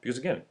here because,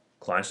 again,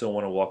 clients don't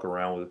want to walk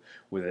around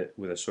with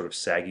a sort of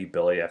saggy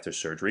belly after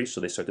surgery, so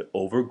they start to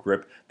over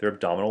grip their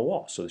abdominal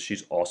wall. So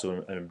she's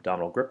also an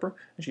abdominal gripper,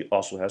 and she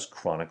also has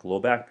chronic low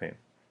back pain.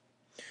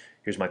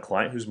 Here's my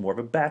client who's more of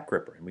a back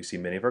gripper, and we see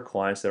many of our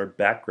clients that are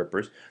back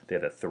grippers. They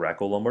have that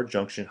thoracolumbar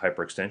junction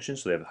hyperextension,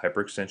 so they have a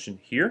hyperextension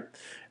here,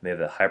 and they have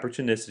the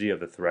hypertonicity of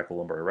the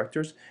thoracolumbar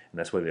erectors, and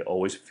that's why they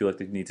always feel like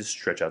they need to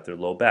stretch out their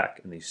low back.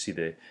 And you see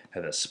they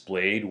have that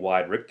splayed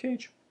wide rib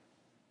cage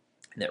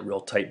and that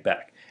real tight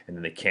back. And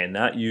then they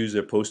cannot use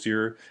their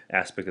posterior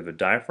aspect of the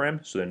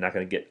diaphragm, so they're not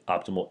going to get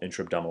optimal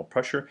intra-abdominal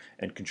pressure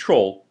and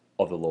control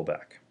of the low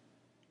back.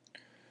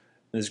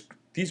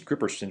 These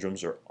gripper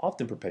syndromes are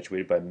often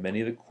perpetuated by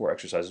many of the core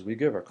exercises we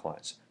give our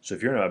clients. So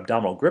if you're an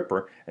abdominal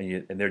gripper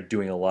and they're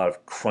doing a lot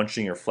of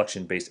crunching or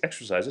flexion-based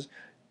exercises,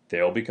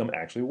 they'll become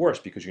actually worse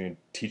because you're going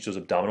to teach those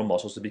abdominal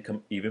muscles to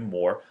become even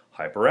more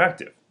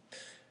hyperactive.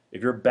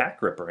 If you're a back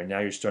gripper and now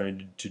you're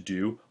starting to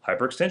do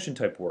hyperextension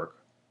type work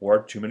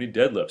or too many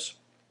deadlifts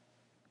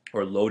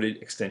or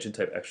loaded extension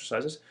type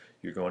exercises,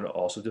 you're going to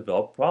also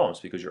develop problems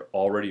because you're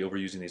already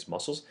overusing these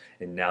muscles,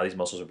 and now these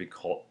muscles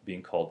are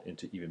being called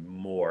into even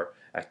more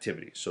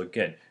activity. So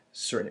again,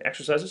 certain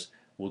exercises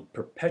will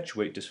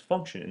perpetuate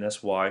dysfunction, and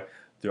that's why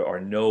there are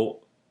no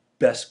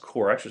best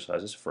core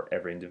exercises for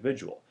every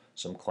individual.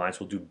 Some clients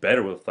will do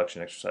better with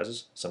flexion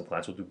exercises, some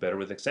clients will do better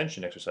with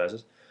extension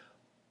exercises,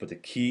 but the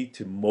key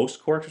to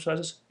most core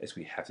exercises is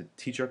we have to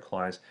teach our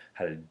clients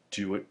how to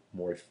do it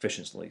more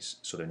efficiently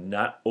so they're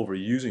not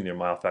overusing their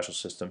myofascial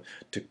system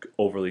to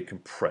overly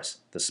compress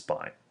the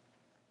spine.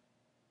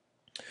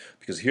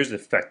 Because here's the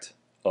effect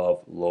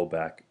of low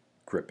back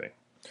gripping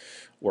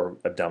or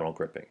abdominal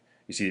gripping.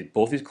 You see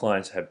both these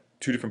clients have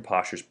two different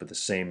postures but the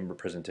same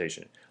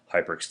representation.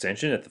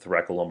 Hyperextension at the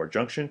thoracolumbar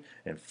junction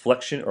and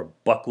flexion or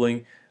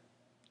buckling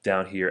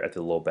down here at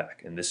the low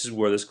back. And this is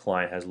where this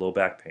client has low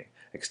back pain.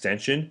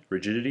 Extension,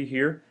 rigidity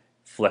here,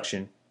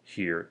 flexion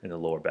here in the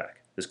lower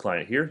back. This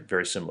client here,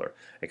 very similar.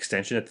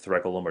 Extension at the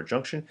thoracolumbar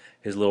junction,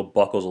 his little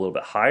buckle's a little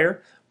bit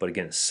higher, but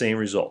again, same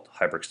result.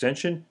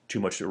 Hyperextension, too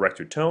much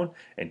erector tone,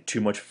 and too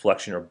much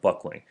flexion or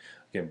buckling.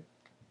 Again,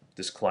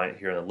 this client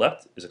here on the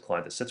left is a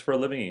client that sits for a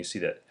living, and you see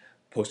that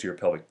posterior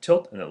pelvic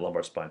tilt and that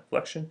lumbar spine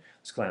flexion.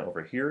 This client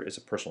over here is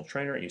a personal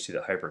trainer, and you see the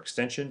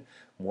hyperextension,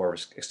 more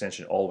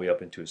extension all the way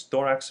up into his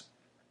thorax,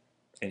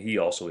 and he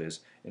also is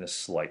in a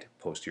slight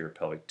posterior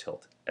pelvic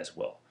tilt as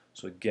well.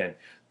 So again,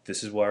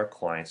 this is why our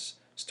clients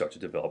start to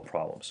develop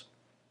problems.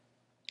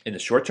 In the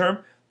short term,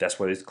 that's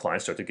why these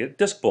clients start to get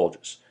disc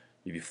bulges.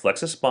 If you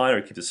flex the spine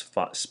or keep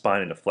the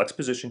spine in a flex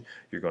position,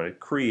 you're going to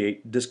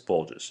create disc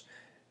bulges.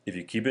 If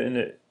you keep it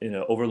in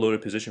an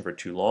overloaded position for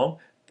too long,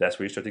 that's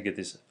where you start to get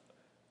these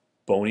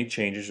bony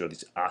changes or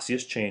these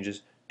osseous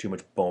changes, too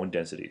much bone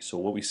density. So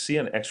what we see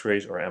on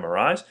x-rays or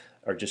MRIs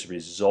are just a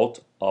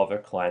result of our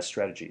client's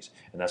strategies.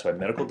 And that's why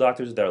medical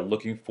doctors that are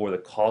looking for the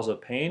cause of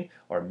pain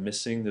are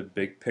missing the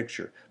big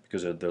picture,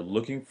 because they're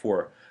looking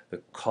for the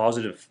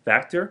causative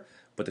factor,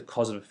 but the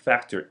causative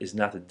factor is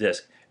not the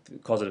disc. The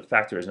causative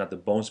factor is not the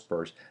bone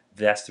spurs.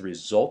 That's the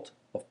result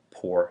of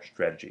poor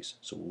strategies.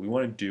 So what we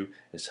want to do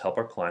is help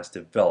our clients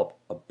develop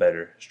a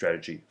better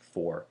strategy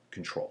for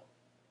control.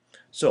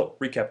 So,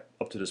 recap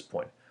up to this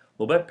point.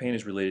 Low back pain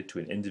is related to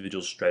an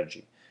individual's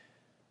strategy.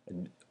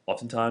 And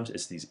oftentimes,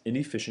 it's these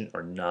inefficient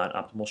or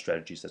non-optimal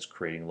strategies that's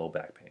creating low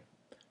back pain.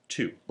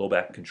 2. Low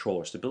back control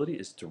or stability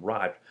is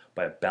derived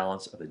by a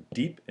balance of the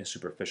deep and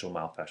superficial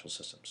myofascial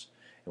systems.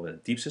 And when the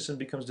deep system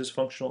becomes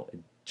dysfunctional,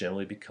 it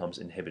generally becomes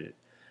inhibited.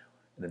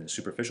 And then the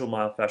superficial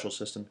myofascial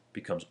system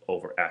becomes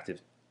overactive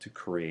to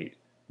create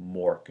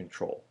more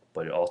control.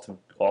 But it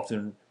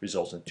often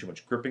results in too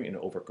much gripping and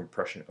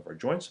overcompression of our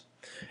joints.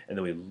 And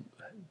then we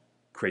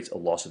creates a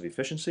loss of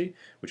efficiency,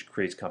 which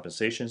creates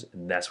compensations,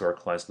 and that's where our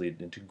clients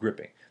lead into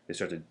gripping. They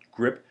start to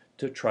grip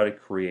to try to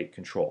create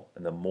control.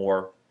 And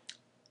the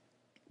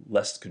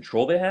less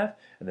control they have,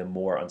 and the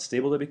more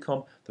unstable they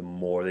become, the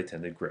more they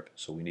tend to grip.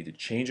 So we need to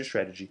change the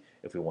strategy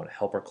if we want to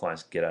help our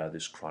clients get out of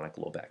this chronic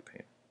low back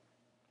pain.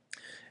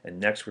 And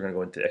next, we're going to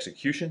go into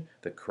execution,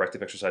 the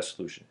corrective exercise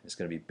solution. It's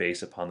going to be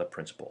based upon the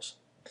principles.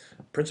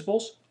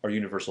 Principles are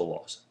universal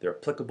laws. They're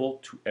applicable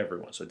to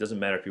everyone. So it doesn't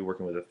matter if you're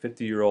working with a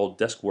 50-year-old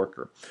desk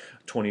worker,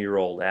 a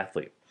 20-year-old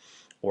athlete,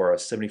 or a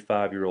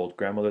 75-year-old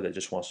grandmother that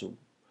just wants to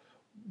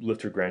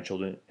lift her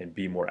grandchildren and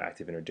be more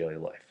active in her daily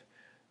life.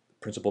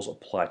 Principles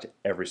apply to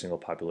every single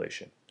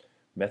population.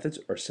 Methods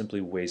are simply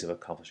ways of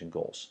accomplishing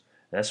goals.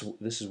 And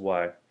this is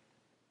why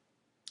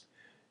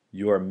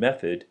your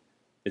method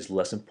is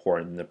less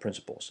important than the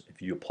principles.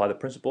 If you apply the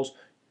principles,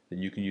 then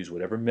you can use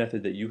whatever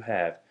method that you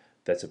have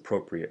that's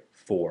appropriate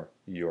for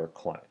your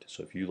client.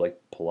 So if you like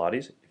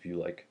Pilates, if you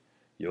like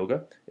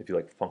yoga, if you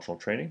like functional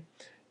training,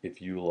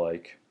 if you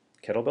like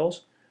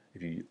kettlebells,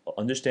 if you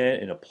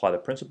understand and apply the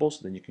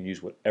principles, then you can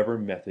use whatever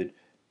method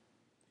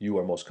you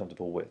are most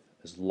comfortable with,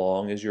 as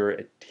long as you're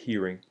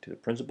adhering to the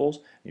principles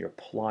and you're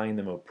applying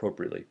them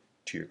appropriately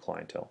to your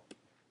clientele.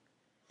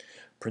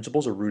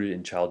 Principles are rooted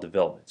in child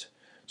development.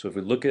 So if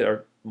we look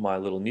at my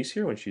little niece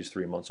here when she's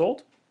 3 months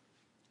old,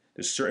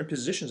 there's certain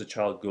positions a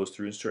child goes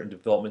through and certain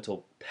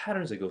developmental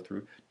patterns they go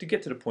through to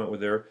get to the point where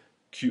they're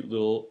cute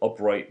little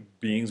upright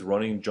beings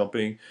running,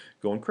 jumping,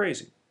 going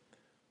crazy.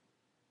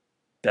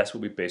 That's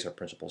what we base our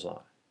principles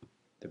on.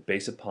 They're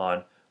based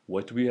upon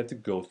what do we have to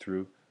go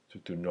through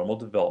normal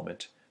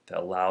development that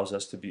allows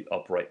us to be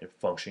upright and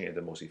functioning at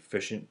the most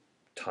efficient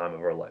time of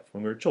our life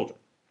when we were children.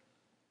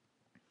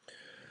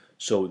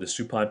 So the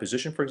supine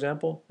position, for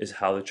example, is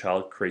how the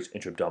child creates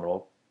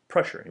intra-abdominal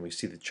pressure. And we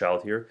see the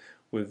child here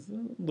with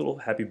a little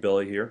happy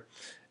belly here.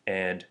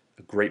 And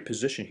a great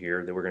position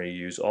here that we're going to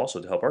use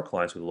also to help our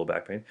clients with low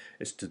back pain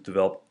is to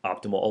develop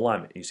optimal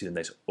alignment. You see the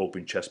nice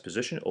open chest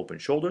position, open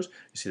shoulders.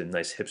 You see the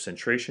nice hip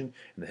centration,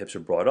 and the hips are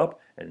brought up,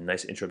 and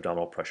nice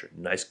intra-abdominal pressure.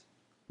 Nice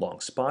long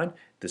spine.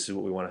 This is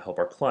what we want to help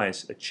our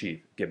clients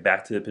achieve. Get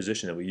back to the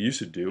position that we used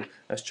to do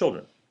as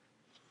children.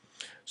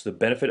 So the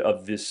benefit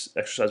of this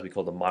exercise we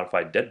call the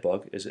modified dead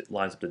bug is it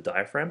lines up the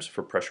diaphragms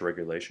for pressure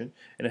regulation,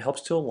 and it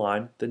helps to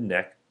align the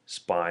neck,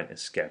 spine, and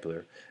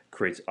scapular,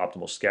 creates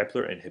optimal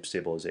scapular and hip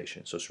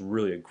stabilization. So it's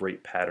really a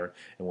great pattern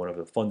and one of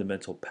the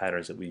fundamental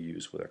patterns that we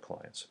use with our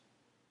clients.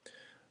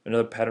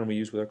 Another pattern we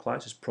use with our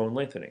clients is prone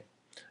lengthening.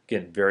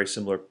 Again, very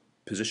similar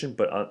position,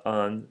 but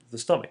on the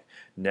stomach.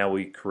 Now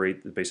we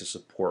create the base of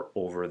support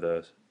over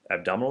the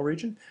abdominal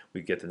region.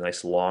 We get the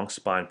nice long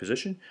spine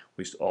position.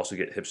 We also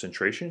get hip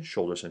centration,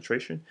 shoulder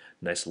centration,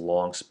 nice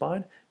long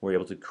spine. We're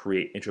able to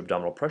create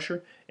intra-abdominal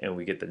pressure, and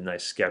we get the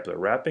nice scapular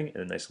wrapping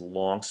and a nice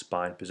long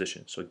spine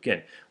position. So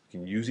again, we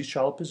can use these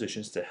child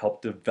positions to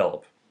help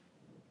develop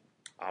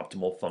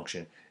optimal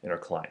function in our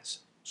clients.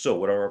 So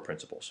what are our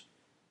principles?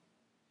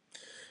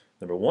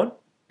 Number one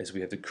is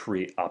we have to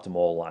create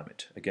optimal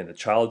alignment. Again, the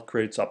child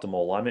creates optimal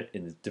alignment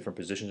in the different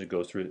positions it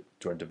goes through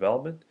during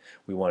development.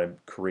 We want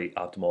to create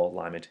optimal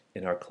alignment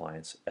in our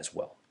clients as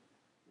well.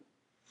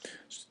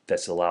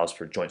 That allows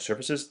for joint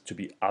surfaces to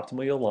be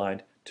optimally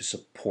aligned to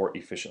support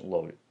efficient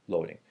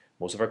loading.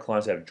 Most of our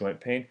clients that have joint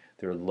pain,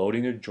 they're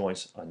loading their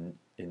joints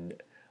in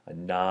a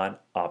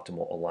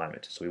non-optimal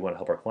alignment. So we want to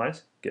help our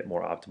clients get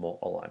more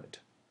optimal alignment.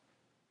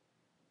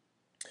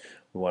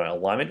 We want an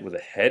alignment where the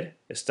head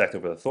is stacked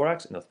over the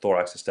thorax and the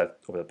thorax is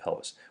stacked over the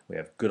pelvis. We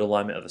have good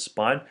alignment of the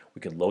spine.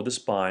 We can load the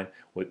spine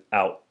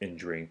without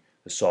injuring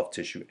the soft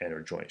tissue and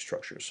our joint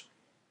structures.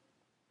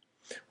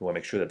 We want to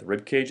make sure that the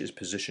rib cage is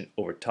positioned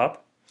over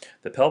top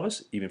the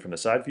pelvis, even from the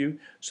side view,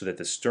 so that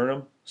the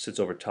sternum sits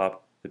over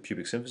top the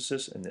pubic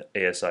symphysis and the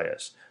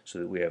ASIS, so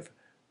that we have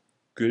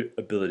good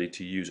ability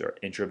to use our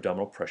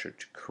intra-abdominal pressure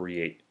to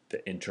create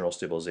the internal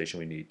stabilization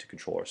we need to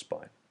control our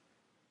spine.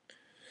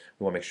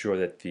 We want to make sure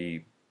that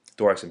the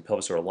thorax and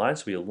pelvis are aligned,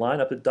 so we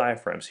line up the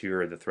diaphragms.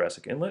 Here are the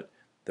thoracic inlet,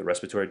 the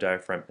respiratory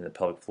diaphragm, and the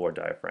pelvic floor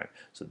diaphragm.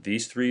 So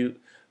these three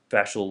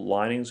fascial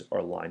linings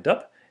are lined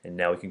up, and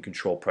now we can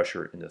control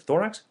pressure in the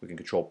thorax, we can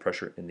control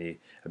pressure in the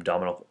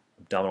abdominal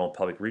and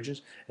pelvic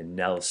regions, and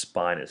now the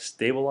spine is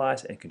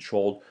stabilized and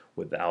controlled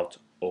without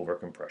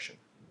overcompression.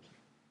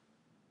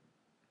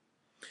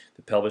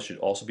 The pelvis should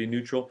also be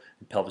neutral,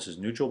 and pelvis is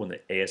neutral when the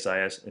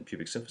ASIS and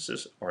pubic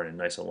symphysis are in a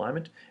nice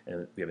alignment,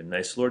 and we have a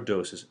nice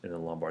lordosis in the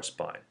lumbar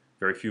spine.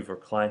 Very few of our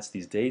clients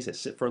these days that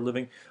sit for a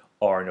living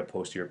are in a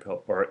posterior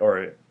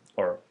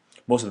or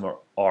most of them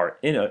are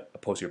in a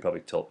posterior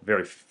pelvic tilt.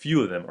 Very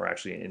few of them are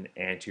actually in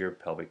anterior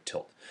pelvic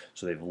tilt.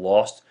 So they've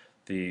lost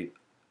the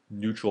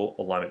neutral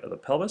alignment of the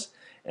pelvis,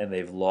 and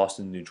they've lost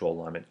the neutral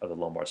alignment of the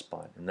lumbar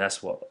spine. And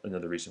that's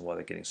another reason why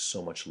they're getting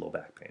so much low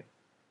back pain.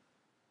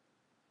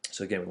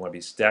 So again, we want to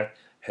be stacked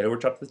head over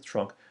top of the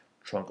trunk,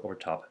 trunk over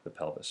top of the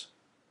pelvis.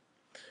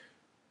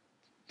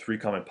 Three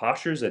common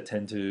postures that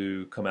tend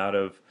to come out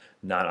of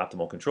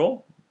non-optimal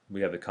control.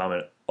 We have the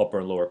common upper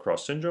and lower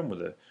cross syndrome, where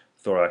the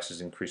thorax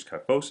is increased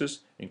kyphosis,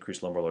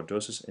 increased lumbar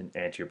lordosis, and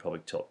anterior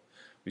pelvic tilt.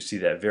 We see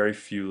that very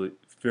few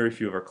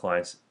of our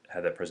clients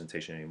have that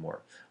presentation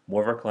anymore.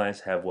 More of our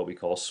clients have what we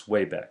call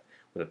sway back,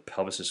 where the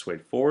pelvis is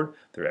swayed forward.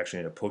 They're actually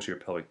in a posterior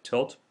pelvic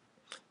tilt.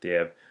 They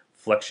have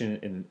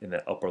flexion in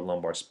the upper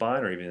lumbar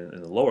spine, or even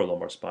in the lower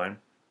lumbar spine.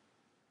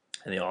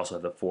 And they also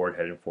have the forward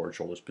head and forward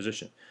shoulders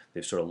position.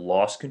 They've sort of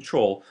lost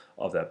control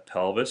of that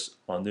pelvis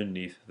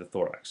underneath the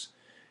thorax.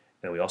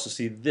 And we also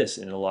see this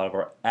in a lot of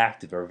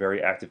our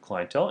very active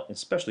clientele,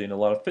 especially in a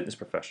lot of fitness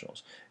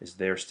professionals, is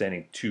they're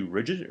standing too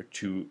rigid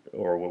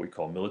or what we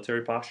call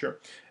military posture,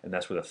 and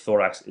that's where the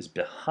thorax is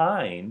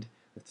behind.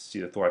 Let's see,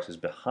 the thorax is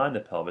behind the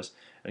pelvis,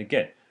 and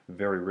again,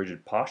 very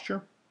rigid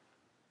posture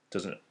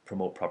doesn't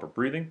promote proper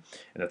breathing,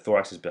 and the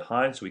thorax is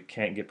behind, so we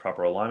can't get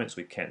proper alignment, so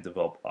we can't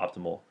develop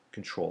optimal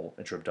control,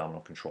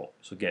 intra-abdominal control.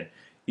 So again,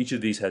 each of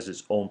these has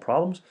its own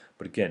problems,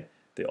 but again,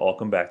 they all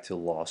come back to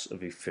loss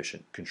of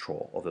efficient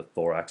control of the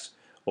thorax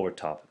over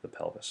top of the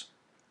pelvis.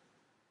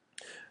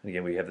 And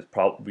again, we have this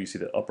problem. We see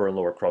the upper and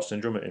lower cross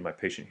syndrome in my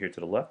patient here to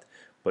the left,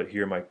 but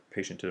here my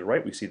patient to the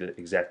right, we see the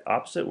exact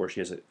opposite, where she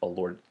has a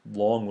long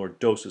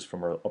lordosis from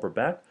her upper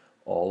back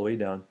all the way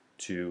down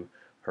to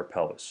her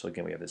pelvis. So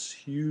again, we have this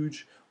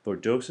huge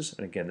lordosis,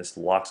 and again, this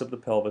locks up the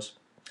pelvis,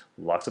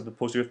 locks up the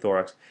posterior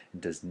thorax,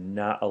 and does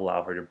not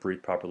allow her to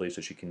breathe properly,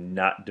 so she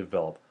cannot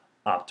develop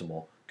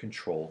optimal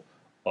control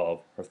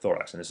of her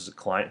thorax. And this is a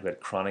client who had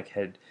chronic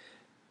head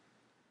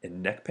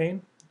and neck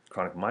pain,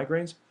 chronic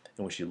migraines,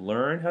 and when she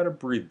learned how to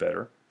breathe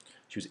better,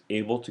 she was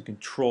able to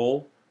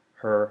control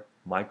her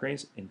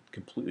migraines and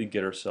completely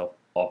get herself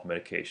off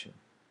medication.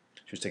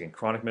 She was taking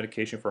chronic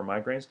medication for her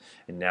migraines,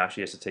 and now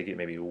she has to take it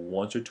maybe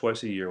once or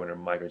twice a year when her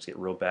migraines get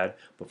real bad,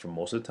 but for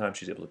most of the time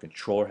she's able to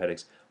control her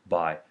headaches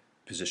by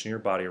positioning her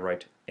body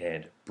right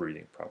and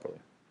breathing properly.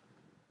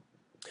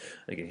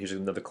 Again, here's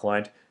another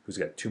client who's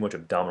got too much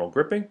abdominal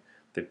gripping.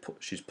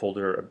 She's pulled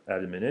her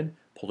abdomen in,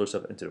 pulled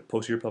herself into the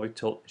posterior pelvic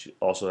tilt. She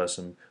also has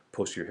some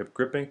posterior hip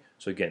gripping.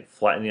 So again,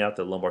 flattening out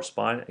the lumbar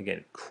spine.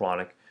 Again,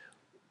 chronic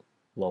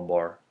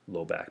lumbar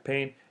low back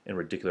pain and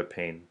radicular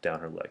pain down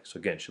her leg. So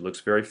again, she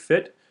looks very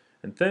fit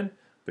and thin,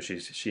 but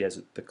she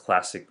has the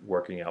classic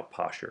working out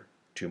posture.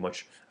 Too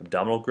much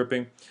abdominal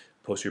gripping,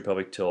 posterior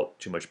pelvic tilt,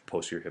 too much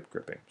posterior hip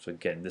gripping. So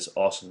again, this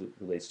also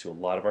relates to a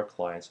lot of our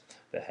clients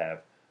that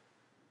have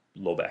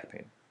low back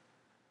pain.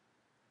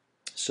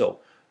 So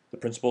the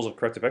principles of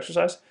corrective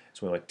exercise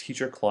is we want to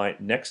teach our client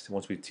next,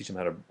 once we teach them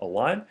how to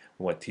align,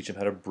 we want to teach them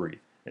how to breathe.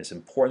 And it's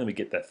important that we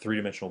get that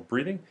three-dimensional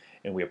breathing,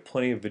 and we have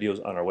plenty of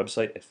videos on our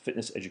website at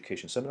Fitness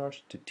Education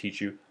Seminars to teach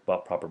you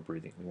about proper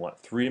breathing. We want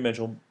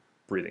three-dimensional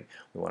breathing.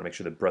 We want to make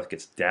sure the breath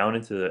gets down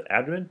into the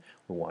abdomen.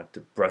 We want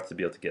the breath to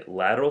be able to get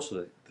lateral, so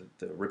that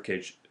the rib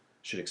cage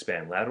should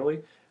expand laterally.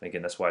 And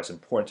again, that's why it's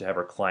important to have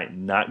our client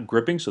not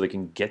gripping so they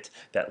can get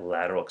that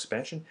lateral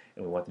expansion,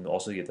 and we want them to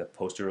also get that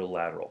posterior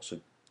lateral, so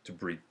to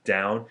breathe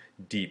down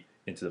deep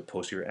into the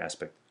posterior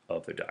aspect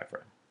of the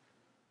diaphragm.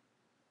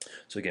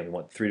 So again, we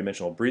want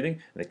three-dimensional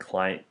breathing, and the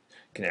client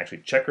can actually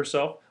check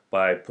herself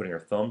by putting her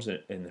thumbs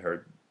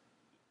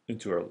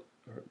into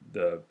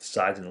the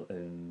sides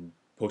and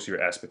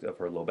posterior aspect of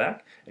her low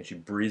back, and she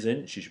breathes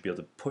in. She should be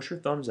able to push her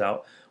thumbs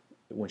out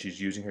when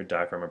she's using her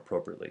diaphragm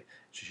appropriately.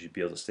 She should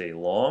be able to stay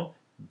long,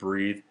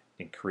 breathe,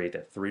 and create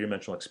that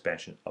three-dimensional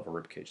expansion of her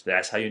rib cage.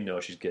 That's how you know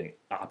she's getting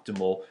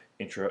optimal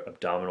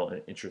intra-abdominal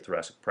and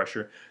intrathoracic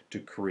pressure to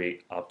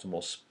create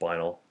optimal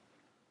spinal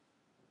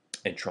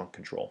and trunk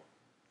control.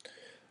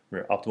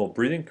 Remember, optimal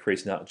breathing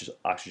creates not just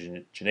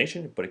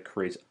oxygenation, but it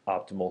creates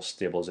optimal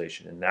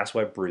stabilization, and that's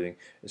why breathing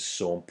is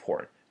so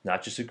important.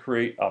 not just to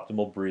create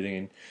optimal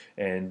breathing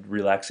and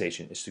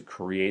relaxation. It's to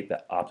create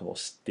that optimal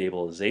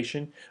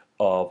stabilization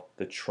of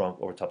the trunk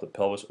over top of the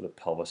pelvis or the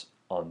pelvis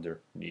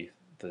underneath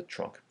the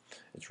trunk.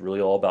 It's really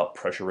all about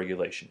pressure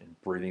regulation, and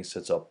breathing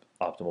sets up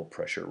optimal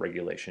pressure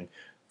regulation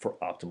for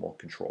optimal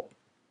control.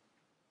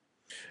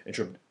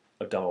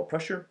 Intra-abdominal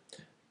pressure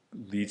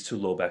leads to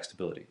low back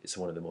stability. It's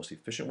one of the most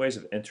efficient ways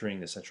of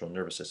entering the central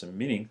nervous system,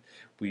 meaning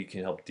we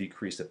can help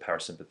decrease the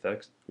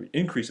parasympathetic,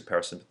 increase the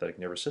parasympathetic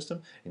nervous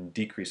system and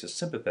decrease the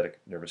sympathetic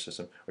nervous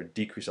system, or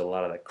decrease a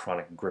lot of that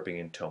chronic gripping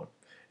and tone.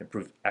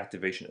 Improve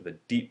activation of the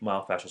deep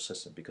myofascial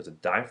system, because the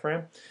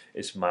diaphragm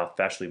is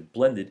myofascially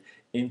blended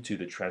into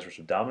the transverse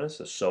abdominis,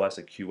 the psoas,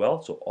 the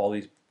QL. So all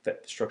these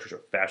structures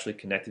are fascially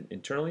connected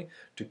internally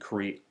to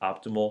create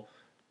optimal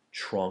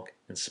trunk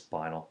and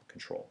spinal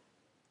control.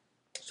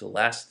 So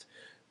last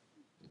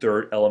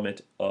third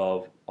element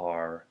of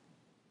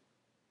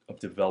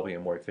developing a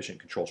more efficient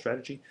control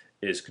strategy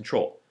is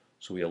control.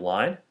 So we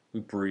align, we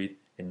breathe,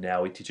 and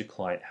now we teach a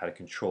client how to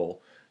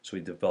control, so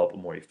we develop a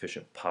more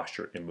efficient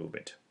posture and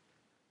movement.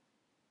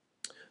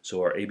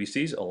 So our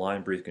ABCs: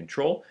 align, breathe,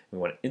 control. We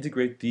want to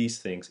integrate these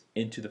things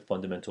into the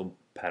fundamental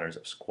patterns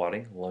of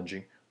squatting,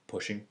 lunging,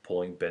 pushing,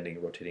 pulling,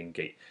 bending, rotating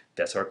gait.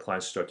 That's how our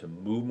clients start to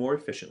move more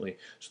efficiently,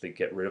 so they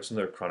get rid of some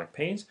of their chronic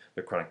pains,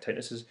 their chronic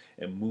tightnesses,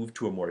 and move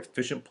to a more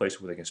efficient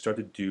place where they can start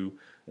to do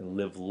and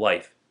live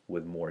life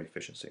with more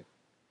efficiency.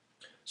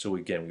 So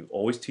again, we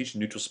always teach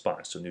neutral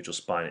spine. So neutral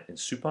spine in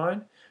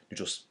supine,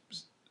 neutral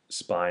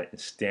spine in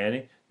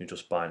standing, neutral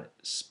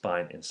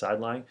spine in side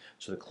lying,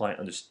 so the client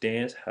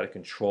understands how to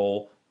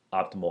control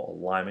optimal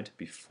alignment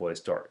before they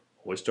start.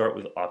 Always start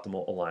with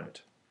optimal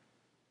alignment.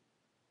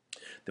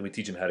 Then we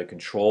teach them how to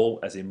control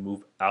as they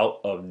move out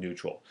of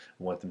neutral.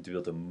 We want them to be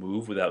able to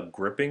move without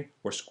gripping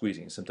or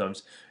squeezing.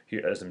 Sometimes,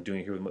 here, as I'm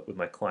doing here with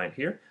my client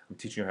here, I'm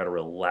teaching her how to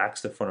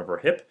relax the front of her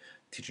hip,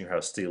 teaching her how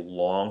to stay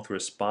long through her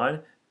spine,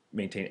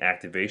 maintain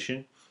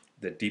activation,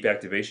 the deep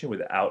activation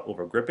without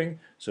over gripping.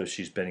 So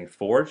she's bending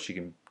forward, she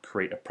can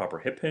create a proper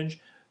hip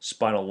hinge,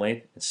 spinal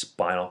length, and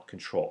spinal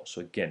control.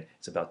 So again,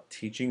 it's about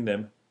teaching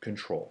them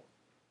control.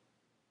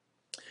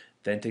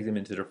 Then take them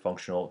into their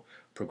functional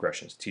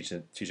progressions. Teach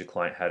a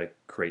client how to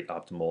create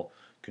optimal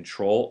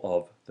control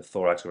of the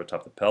thorax over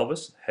top of the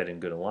pelvis, head in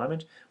good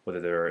alignment, whether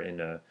they're in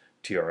a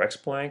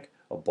TRX plank,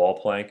 a ball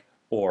plank,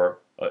 or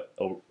a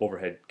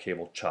overhead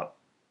cable chop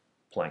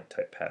plank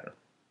type pattern.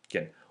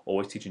 Again,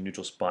 always teaching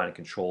neutral spine and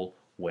control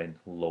when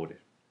loaded.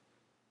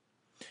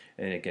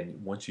 And again,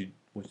 once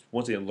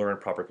they learn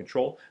proper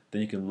control,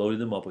 then you can load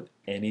them up with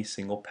any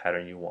single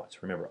pattern you want. So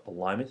remember,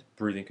 alignment,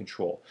 breathing,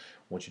 control.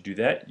 Once you do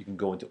that, you can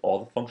go into all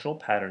the functional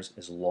patterns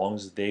as long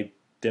as they've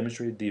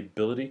demonstrated the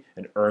ability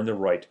and earned the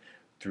right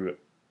through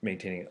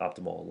maintaining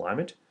optimal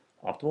alignment,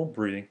 optimal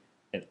breathing,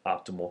 and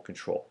optimal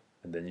control.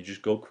 And then you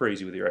just go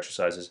crazy with your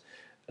exercises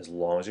as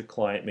long as your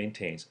client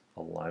maintains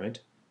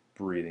alignment,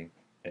 breathing,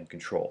 and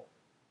control.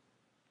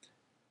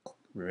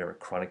 Remember,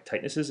 chronic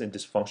tightnesses and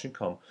dysfunction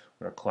come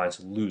when our clients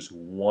lose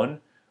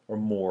one or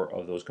more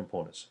of those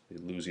components. They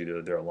lose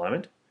either their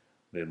alignment,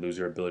 they lose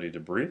their ability to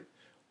breathe,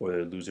 or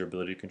they lose their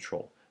ability to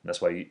control. And that's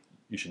why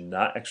you should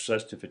not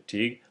exercise to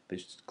fatigue.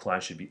 The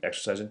clients should be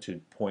exercising to the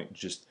point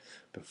just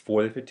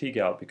before they fatigue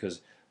out,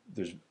 because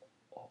there's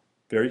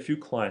very few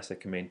clients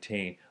that can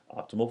maintain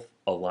optimal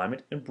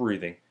alignment and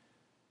breathing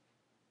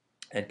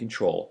and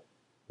control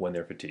when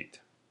they're fatigued.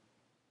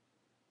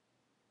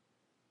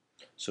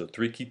 So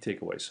 3 key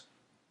takeaways.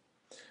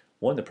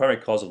 1, the primary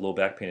cause of low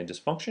back pain and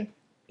dysfunction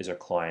is our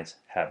clients'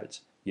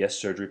 habits. Yes,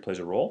 surgery plays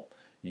a role.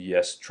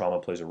 Yes, trauma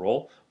plays a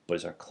role, but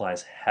it's our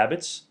clients'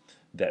 habits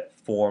that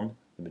form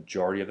the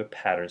majority of their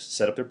patterns,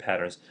 set up their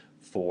patterns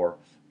for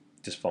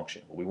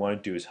dysfunction. What we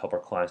want to do is help our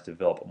clients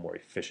develop more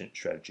efficient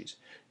strategies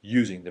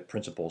using the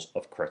principles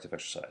of corrective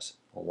exercise: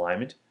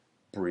 alignment,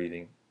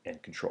 breathing,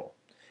 and control.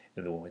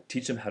 And then when we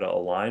teach them how to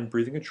align,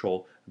 breathe, and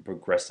control, and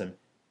progress them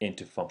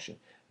into function.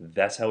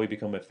 That's how we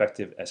become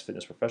effective as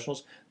fitness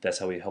professionals. That's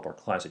how we help our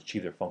clients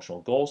achieve their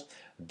functional goals.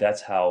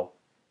 That's how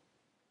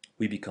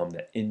we become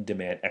that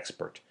in-demand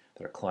expert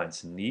that our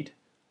clients need,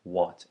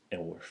 want,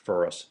 and will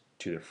refer us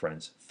to their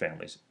friends,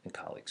 families, and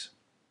colleagues.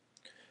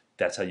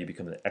 That's how you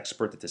become the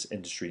expert that this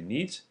industry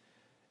needs,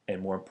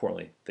 and more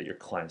importantly, that your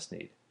clients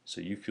need. So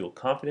you feel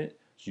confident,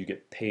 so you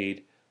get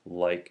paid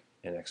like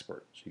an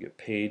expert. So you get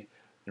paid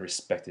and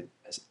respected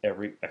as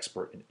every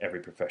expert and every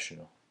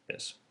professional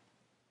is.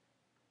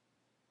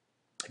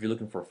 If you're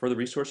looking for further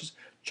resources,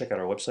 check out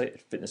our website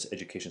at Fitness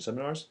Education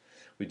Seminars.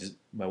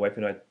 My wife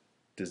and I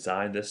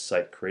designed this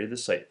site, created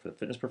this site for the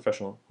fitness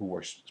professional who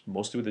works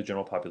mostly with the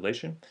general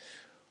population,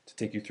 to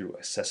take you through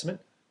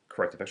assessment,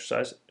 corrective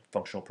exercise, and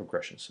functional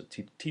progression. So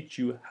to teach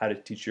you how to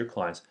teach your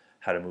clients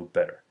how to move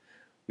better.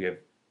 We have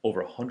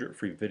over 100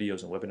 free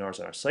videos and webinars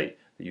on our site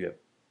that you have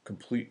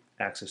complete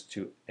access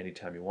to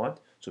anytime you want.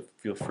 So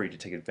feel free to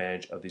take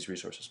advantage of these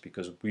resources,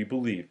 because we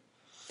believe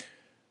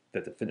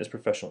that the fitness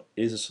professional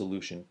is a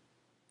solution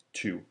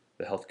to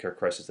the healthcare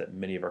crisis that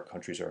many of our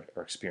countries are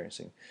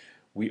experiencing.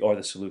 We are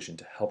the solution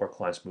to help our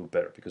clients move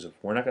better, because if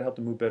we're not going to help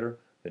them move better,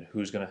 then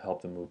who's going to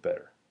help them move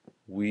better?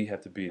 We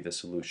have to be the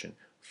solution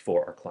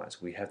for our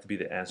clients. We have to be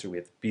the answer. We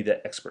have to be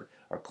that expert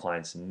our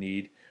clients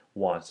need,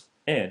 want,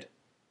 and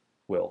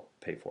will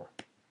pay for.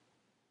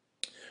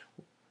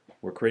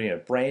 We're creating a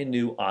brand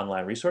new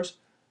online resource,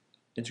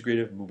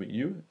 Integrative Movement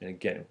U, and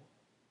again,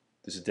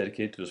 this is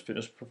dedicated to those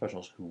fitness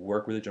professionals who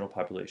work with the general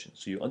population.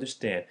 So you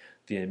understand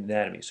the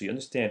anatomy, so you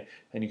understand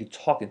and you can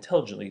talk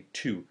intelligently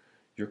to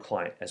your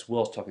client as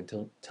well as talk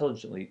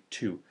intelligently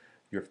to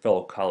your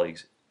fellow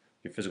colleagues,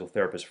 your physical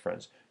therapist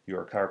friends,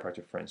 your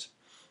chiropractic friends,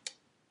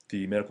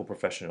 the medical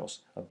professionals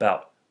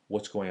about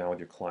what's going on with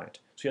your client.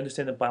 So you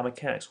understand the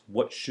biomechanics,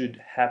 what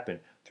should happen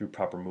through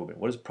proper movement.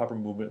 What does proper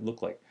movement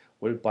look like?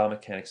 What do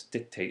biomechanics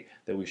dictate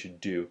that we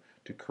should do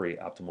to create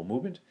optimal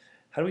movement?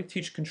 How do we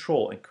teach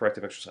control and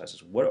corrective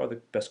exercises? What are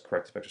the best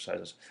corrective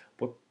exercises?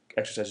 What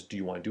exercises do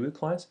you want to do with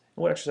clients?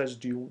 And what exercises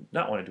do you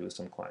not want to do with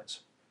some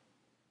clients?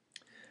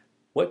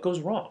 What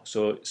goes wrong?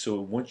 So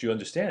once you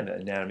understand the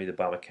anatomy, the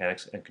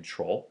biomechanics, and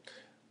control,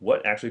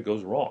 what actually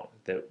goes wrong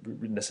that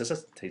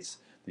necessitates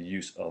the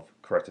use of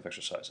corrective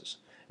exercises?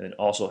 And then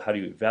also, how do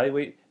you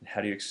evaluate and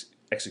how do you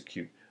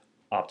execute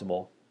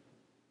optimal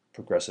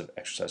progressive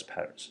exercise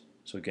patterns?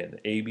 So again,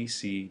 the A, B,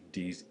 C,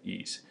 D's,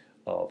 E's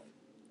of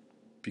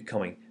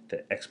becoming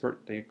the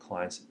expert that your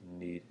clients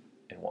need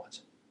and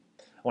want.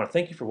 I want to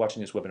thank you for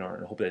watching this webinar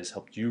and I hope that it's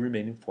helped you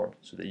remain informed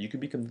so that you can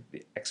become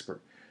the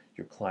expert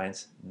your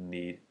clients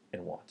need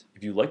and want.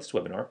 If you like this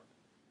webinar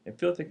and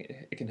feel that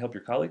it can help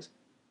your colleagues,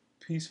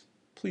 please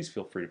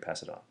feel free to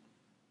pass it on.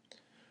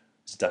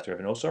 This is Dr.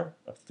 Evan Osar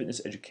of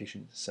Fitness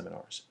Education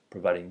Seminars,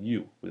 providing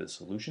you with the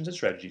solutions and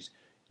strategies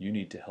you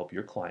need to help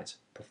your clients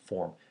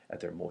perform at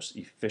their most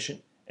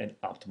efficient and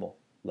optimal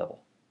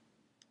level.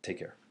 Take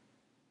care.